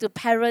sometimes speak to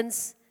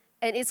parents,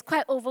 and it's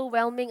quite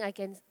overwhelming, I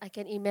can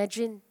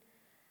imagine,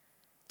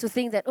 to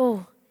think that,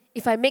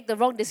 if I make the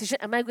wrong decision,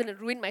 am I going to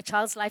ruin my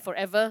child's life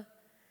forever?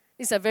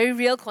 It's a very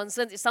real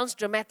concern. It sounds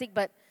dramatic,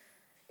 but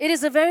it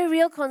is a very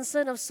real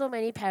concern of so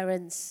many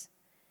parents.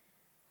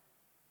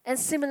 And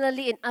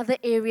similarly, in other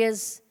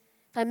areas,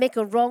 if I make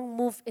a wrong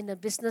move in a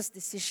business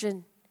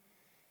decision,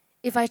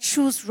 if I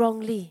choose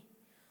wrongly,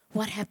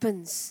 what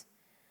happens?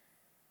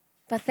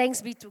 But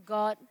thanks be to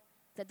God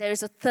that there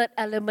is a third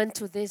element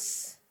to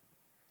this.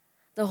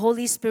 The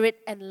Holy Spirit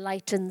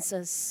enlightens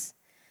us.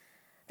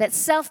 That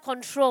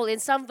self-control, in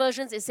some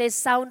versions it says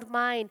sound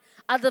mind,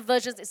 other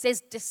versions it says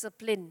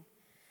discipline.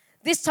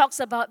 This talks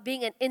about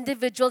being an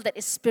individual that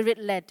is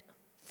spirit-led.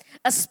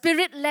 A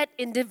spirit-led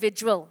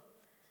individual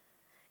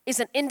is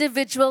an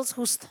individual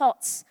whose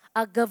thoughts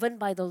are governed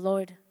by the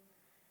Lord.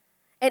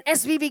 And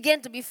as we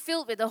begin to be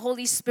filled with the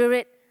Holy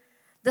Spirit,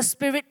 the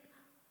Spirit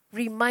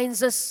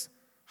reminds us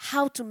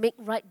how to make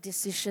right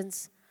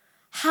decisions.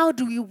 How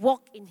do we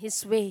walk in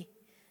His way?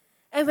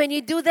 And when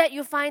you do that,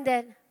 you find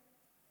that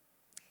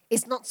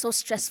it's not so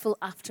stressful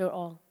after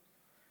all.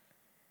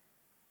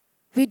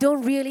 We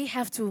don't really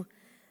have to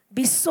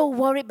be so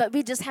worried, but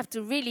we just have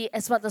to really,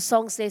 as what the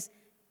song says,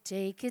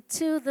 take it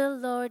to the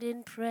Lord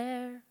in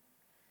prayer.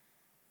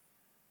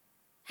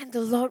 And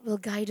the Lord will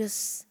guide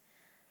us.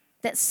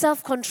 That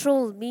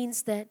self-control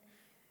means that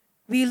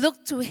we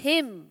look to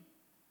Him,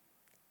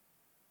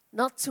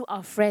 not to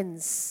our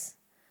friends,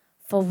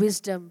 for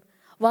wisdom.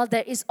 While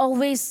there is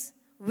always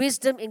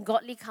wisdom in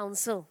godly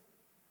counsel.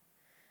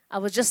 I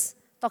was just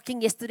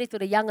talking yesterday to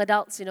the young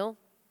adults, I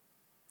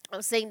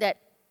was saying that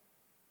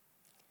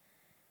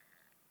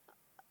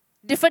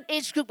different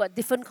age group but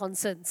different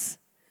concerns.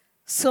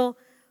 So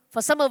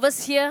for some of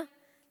us here,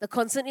 the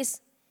concern is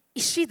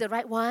she the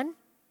right one?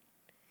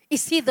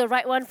 Is he the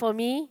right one for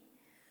me?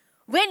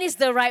 When is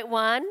the right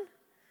one?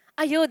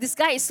 Ayo, this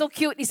guy is so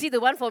cute. Is he the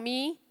one for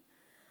me?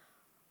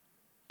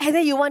 And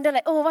then you wonder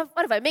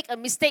what if I make a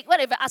mistake? What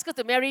if I ask her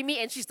to marry me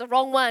and she's the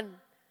wrong one?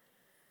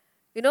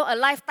 A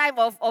lifetime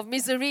of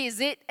misery,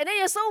 is it? And then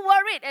you're so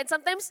worried. And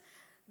sometimes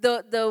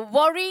the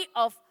worry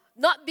of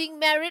not being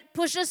married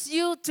pushes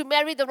you to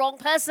marry the wrong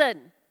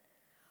person.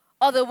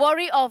 Or the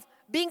worry of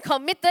being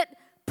committed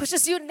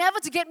pushes you never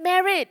to get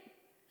married.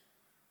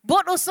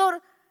 Both also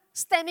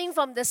stemming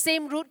from the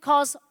same root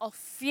cause of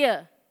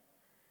fear.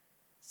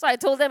 So I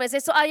told them, I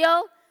said, so are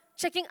y'all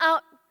checking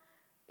out,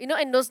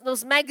 in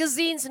those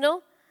magazines,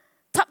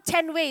 top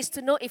 10 ways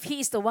to know if he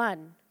is the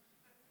one?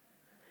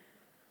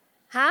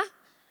 Huh?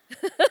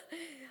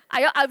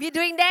 Are we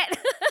doing that?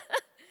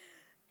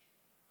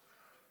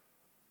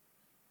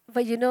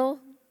 But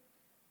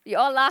we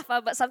all laugh,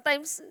 but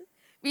sometimes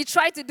we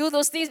try to do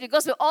those things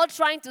because we're all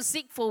trying to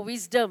seek for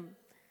wisdom.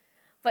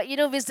 But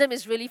wisdom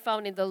is really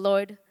found in the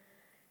Lord.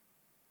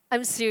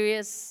 I'm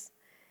serious.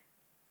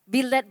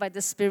 Be led by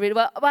the Spirit.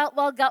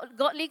 While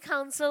godly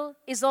counsel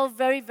is all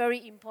very,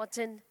 very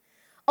important,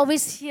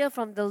 always hear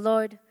from the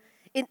Lord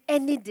in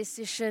any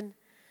decision,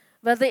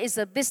 whether it's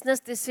a business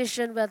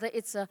decision, whether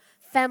it's a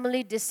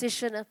family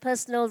decision, a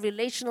personal,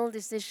 relational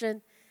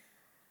decision.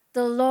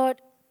 The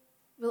Lord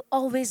will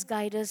always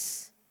guide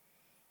us.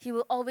 He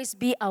will always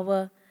be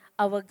our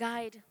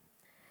guide.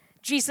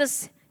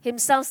 Jesus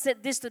Himself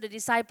said this to the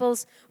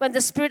disciples, when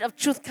the Spirit of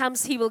truth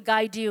comes, He will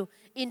guide you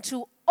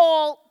into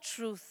all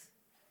truth.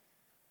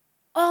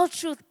 All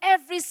truth.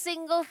 Every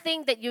single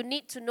thing that you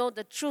need to know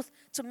the truth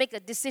to make a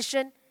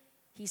decision,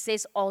 He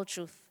says all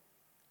truth.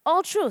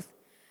 All truth.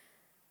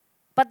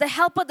 But the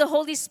Helper, the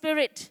Holy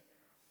Spirit,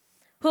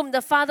 whom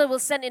the Father will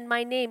send in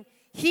my name,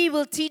 He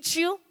will teach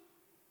you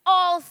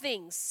all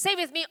things. Say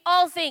with me,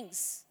 all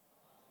things.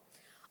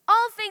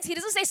 All things. He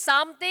doesn't say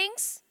some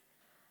things.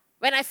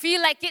 When I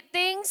feel like it,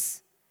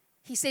 things.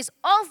 He says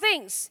all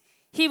things.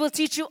 He will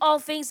teach you all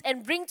things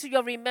and bring to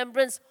your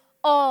remembrance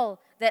all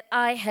that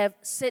I have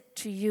said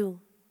to you.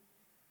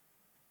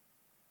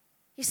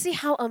 You see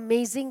how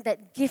amazing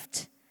that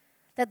gift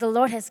that the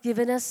Lord has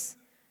given us?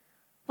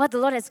 What the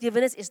Lord has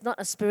given us is not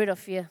a spirit of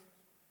fear,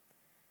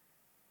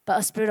 but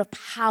a spirit of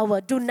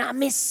power,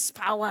 dunamis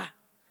power,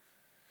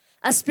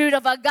 a spirit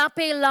of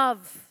agape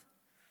love,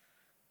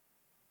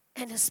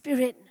 and a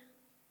spirit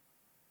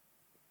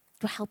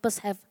to help us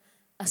have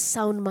a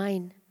sound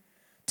mind,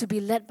 to be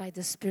led by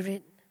the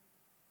Spirit.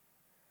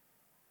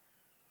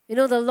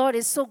 The Lord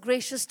is so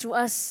gracious to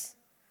us,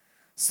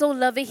 so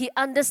loving. He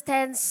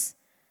understands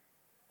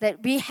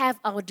that we have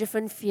our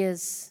different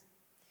fears.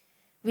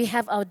 We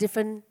have our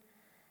different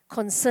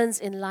concerns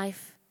in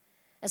life.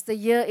 As the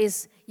year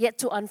is yet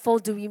to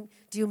unfold, do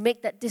you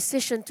make that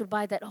decision to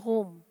buy that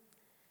home?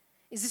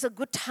 Is this a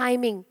good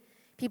timing?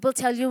 People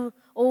tell you,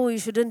 oh, you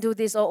shouldn't do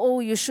this, or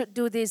oh, you should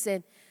do this,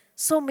 and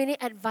so many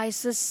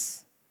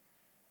advices.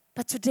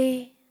 But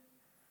today,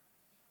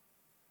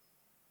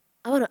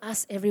 I want to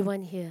ask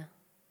everyone here,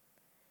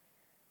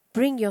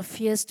 Bring your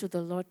fears to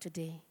the Lord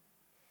today.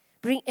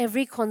 Bring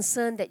every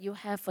concern that you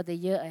have for the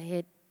year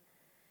ahead.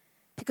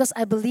 Because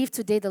I believe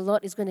today the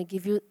Lord is going to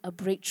give you a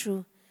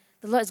breakthrough.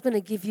 The Lord is going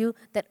to give you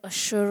that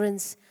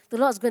assurance. The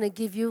Lord is going to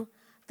give you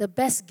the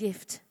best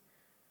gift,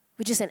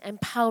 which is an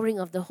empowering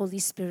of the Holy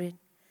Spirit.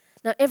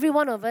 Now, every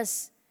one of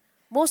us,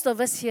 most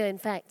of us here, in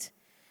fact,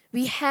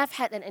 we have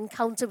had an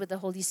encounter with the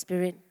Holy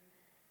Spirit.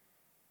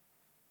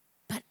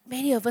 But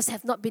many of us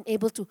have not been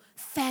able to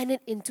fan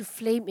it into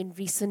flame in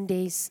recent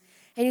days.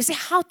 And you say,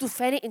 how to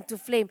fan it into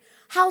flame?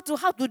 How to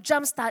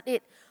jumpstart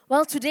it?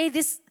 Well, today,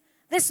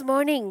 this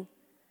morning,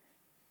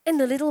 in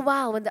a little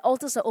while, when the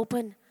altars are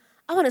open,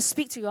 I want to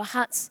speak to your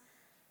hearts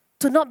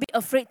to not be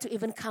afraid to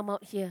even come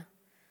out here.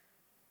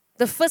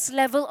 The first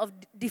level of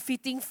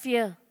defeating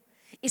fear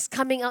is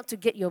coming out to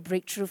get your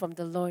breakthrough from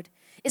the Lord.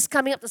 It's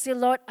coming up to say,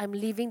 Lord, I'm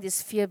leaving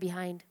this fear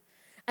behind.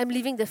 I'm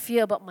leaving the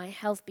fear about my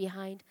health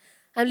behind.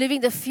 I'm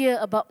leaving the fear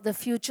about the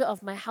future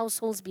of my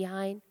households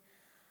behind.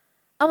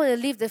 I want to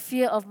leave the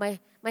fear of my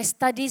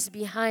studies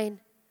behind,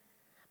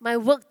 my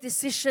work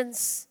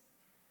decisions,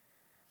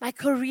 my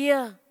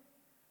career.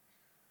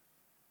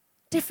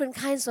 Different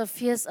kinds of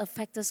fears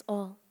affect us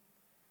all.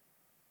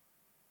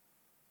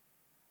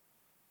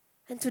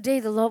 And today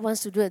the Lord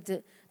wants to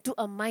do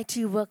a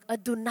mighty work, a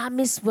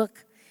dunamis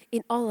work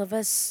in all of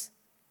us.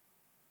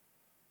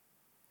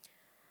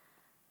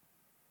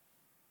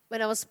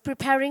 When I was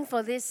preparing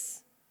for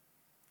this,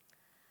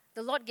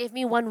 the Lord gave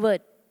me one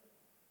word.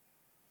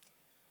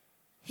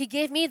 He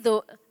gave me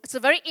it's a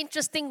very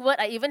interesting word.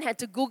 I even had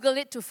to Google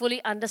it to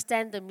fully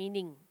understand the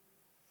meaning.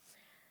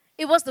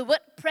 It was the word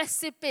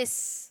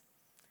precipice.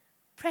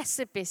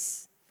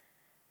 Precipice.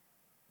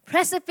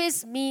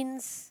 Precipice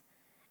means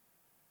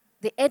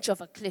the edge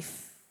of a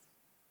cliff.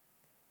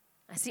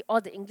 I see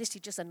all the English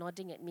teachers are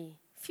nodding at me.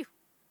 Phew.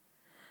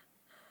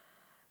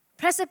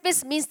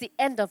 Precipice means the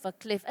end of a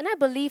cliff. And I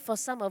believe for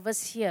some of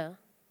us here,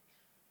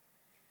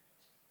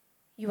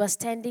 you are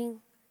standing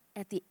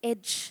at the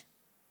edge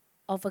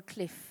of a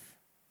cliff.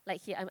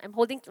 Like here, I'm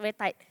holding very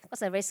tight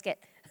because I'm very scared.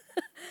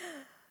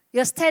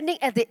 You're standing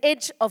at the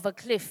edge of a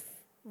cliff,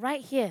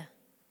 right here.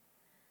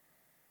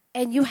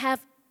 And you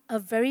have a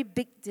very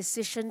big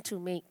decision to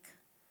make.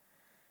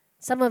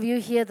 Some of you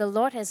here, the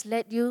Lord has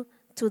led you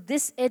to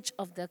this edge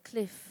of the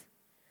cliff.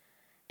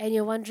 And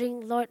you're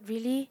wondering, Lord,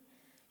 really?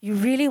 You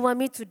really want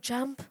me to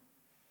jump?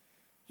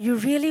 You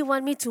really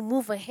want me to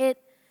move ahead?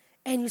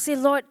 And you say,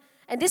 Lord,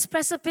 and this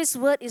precipice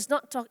word is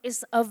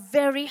it's a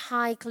very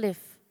high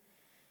cliff.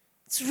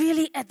 It's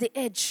really at the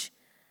edge.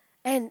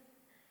 And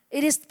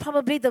it is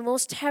probably the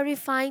most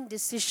terrifying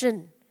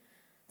decision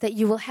that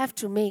you will have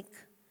to make.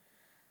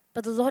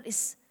 But the Lord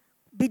is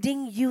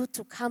bidding you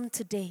to come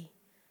today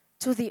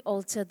to the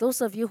altar, those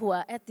of you who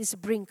are at this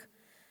brink,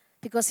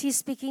 because He's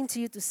speaking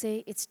to you to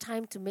say, it's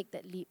time to make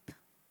that leap.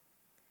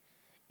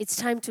 It's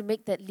time to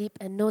make that leap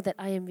and know that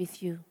I am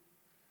with you.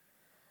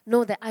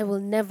 Know that I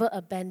will never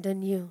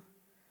abandon you.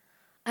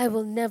 I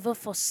will never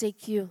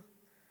forsake you.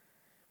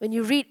 When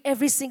you read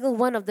every single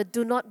one of the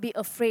do not be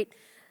afraid,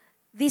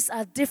 these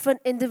are different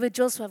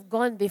individuals who have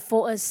gone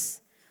before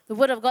us. The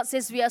Word of God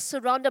says we are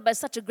surrounded by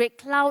such a great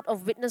cloud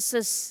of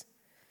witnesses.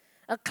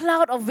 A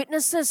cloud of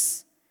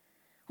witnesses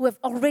who have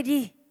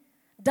already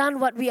done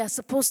what we are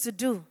supposed to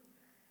do.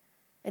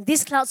 And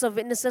these clouds of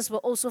witnesses were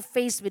also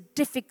faced with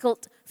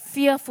difficult,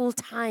 fearful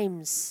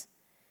times.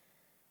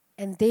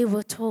 And they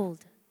were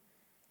told,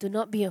 do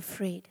not be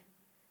afraid.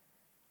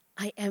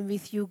 I am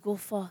with you, go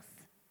forth.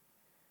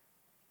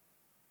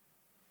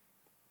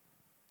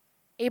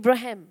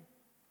 Abraham,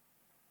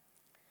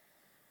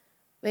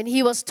 when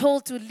he was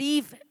told to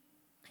leave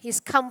his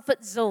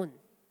comfort zone,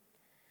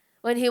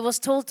 when he was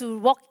told to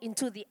walk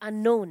into the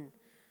unknown,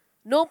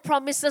 no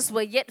promises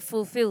were yet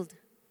fulfilled.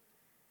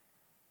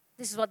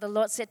 This is what the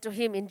Lord said to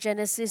him in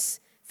Genesis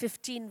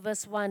 15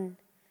 verse 1.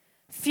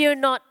 Fear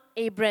not,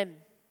 Abram,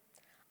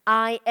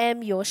 I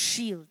am your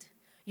shield.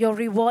 Your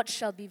reward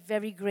shall be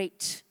very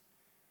great.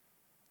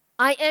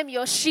 I am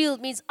your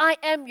shield means I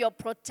am your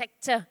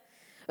protector.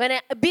 When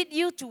I bid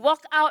you to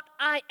walk out,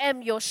 I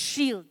am your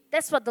shield.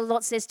 That's what the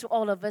Lord says to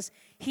all of us.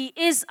 He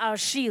is our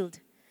shield.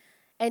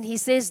 And He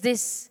says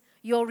this,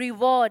 your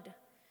reward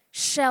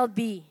shall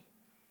be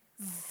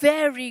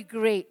very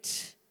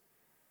great.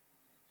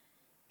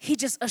 He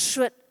just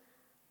assured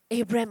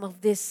Abraham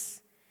of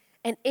this.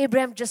 And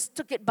Abraham just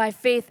took it by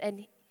faith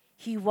and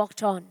he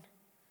walked on.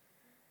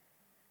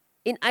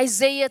 In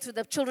Isaiah to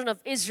the children of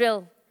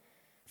Israel,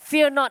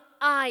 fear not,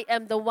 I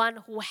am the one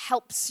who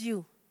helps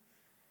you.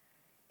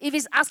 If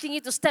He's asking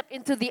you to step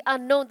into the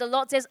unknown, the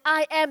Lord says,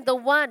 I am the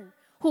one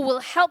who will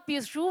help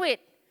you through it.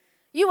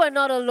 You are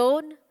not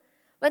alone.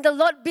 When the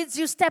Lord bids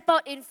you step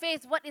out in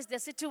faith, what is the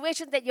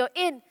situation that you're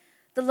in?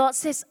 The Lord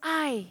says,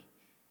 I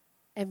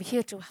am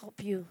here to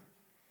help you.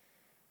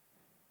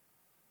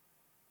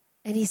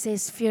 And He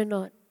says, fear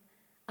not,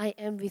 I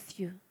am with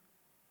you.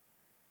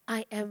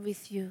 I am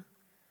with you.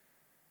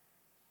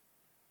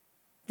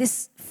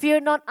 This fear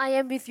not, I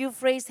am with you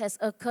phrase has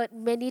occurred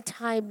many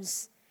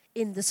times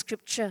in the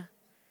scripture.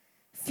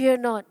 Fear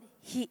not,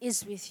 He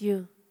is with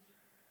you.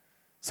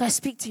 So I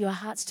speak to your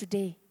hearts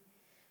today.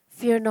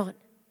 Fear not.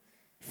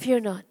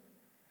 Fear not.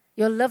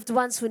 Your loved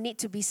ones who need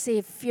to be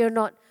saved, fear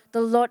not.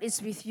 The Lord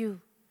is with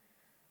you.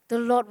 The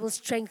Lord will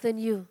strengthen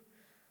you.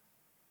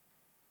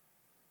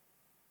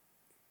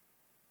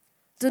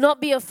 Do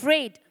not be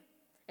afraid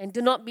and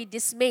do not be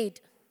dismayed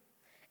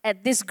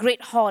at this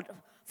great horde,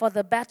 for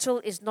the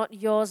battle is not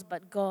yours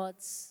but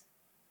God's.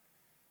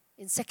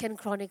 In 2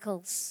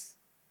 Chronicles.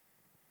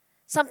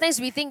 Sometimes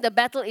we think the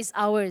battle is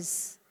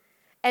ours,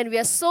 and we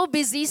are so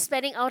busy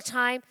spending our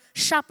time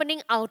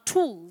sharpening our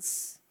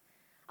tools,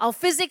 our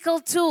physical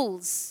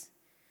tools,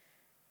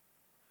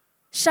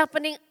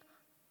 sharpening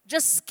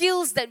just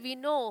skills that we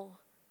know.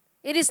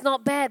 It is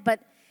not bad,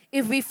 but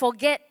if we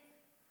forget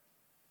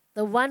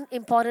the one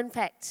important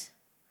fact,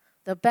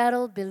 the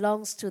battle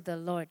belongs to the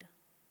Lord.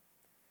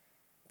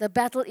 The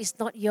battle is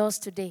not yours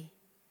today.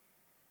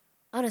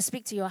 I want to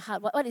speak to your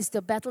heart. What is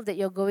the battle that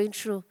you're going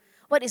through?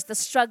 What is the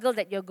struggle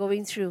that you're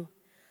going through?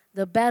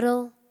 The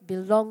battle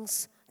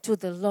belongs to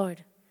the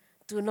Lord.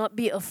 Do not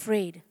be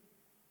afraid.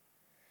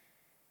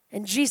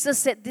 And Jesus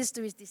said this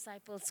to his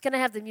disciples. Can I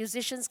have the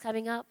musicians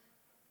coming up?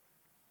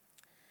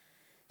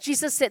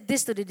 Jesus said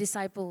this to the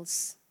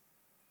disciples.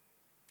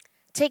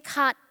 Take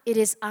heart, it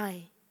is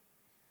I.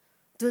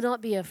 Do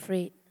not be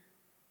afraid.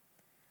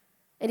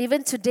 And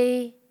even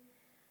today,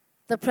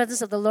 the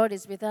presence of the Lord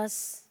is with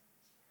us.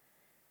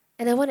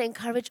 And I want to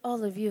encourage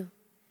all of you.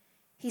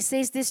 He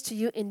says this to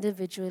you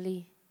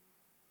individually.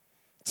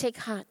 Take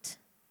heart.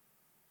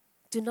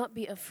 Do not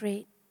be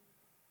afraid.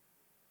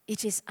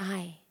 It is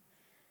I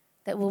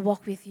that will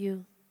walk with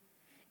you.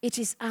 It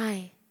is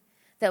I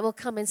that will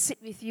come and sit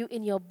with you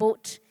in your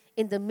boat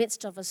in the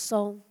midst of a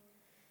song.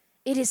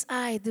 It is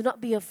I. Do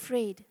not be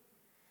afraid.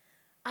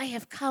 I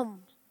have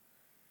come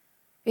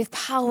with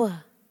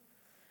power,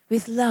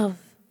 with love,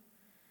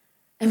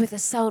 and with a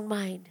sound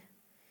mind.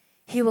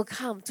 He will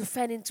come to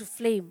fan into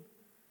flame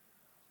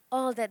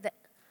all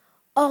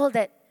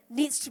that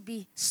needs to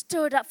be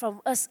stirred up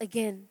from us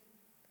again.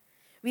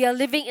 We are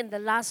living in the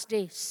last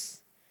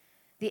days.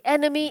 The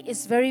enemy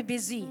is very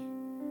busy,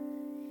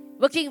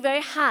 working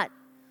very hard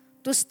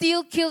to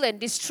steal, kill, and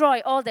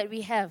destroy all that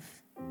we have.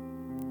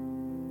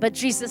 But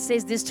Jesus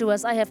says this to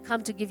us, I have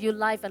come to give you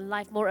life and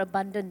life more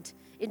abundant,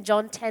 in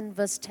John 10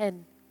 verse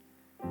 10.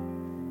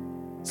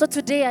 So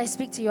today I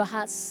speak to your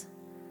hearts.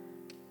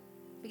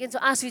 Begin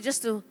to ask you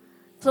just to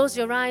close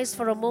your eyes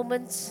for a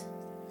moment.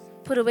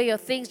 Put away your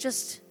things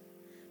just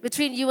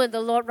between you and the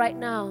Lord right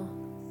now.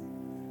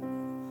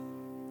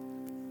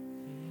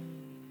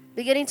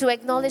 Beginning to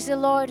acknowledge the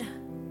Lord.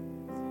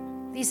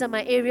 These are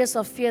my areas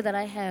of fear that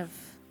I have.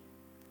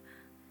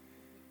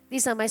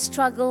 These are my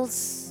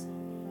struggles.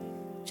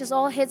 Just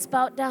all heads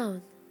bowed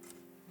down.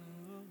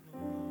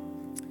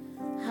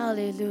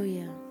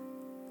 Hallelujah.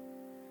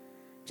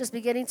 Just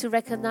beginning to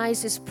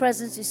recognize His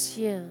presence is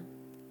here.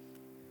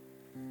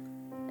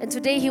 And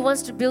today He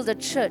wants to build a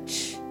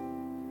church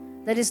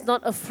that is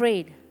not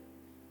afraid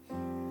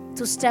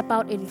to step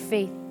out in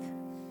faith.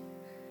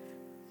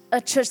 A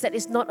church that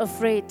is not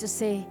afraid to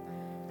say,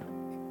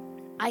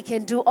 I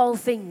can do all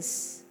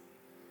things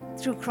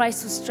through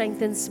Christ who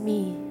strengthens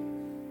me.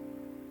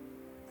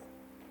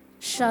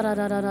 Shara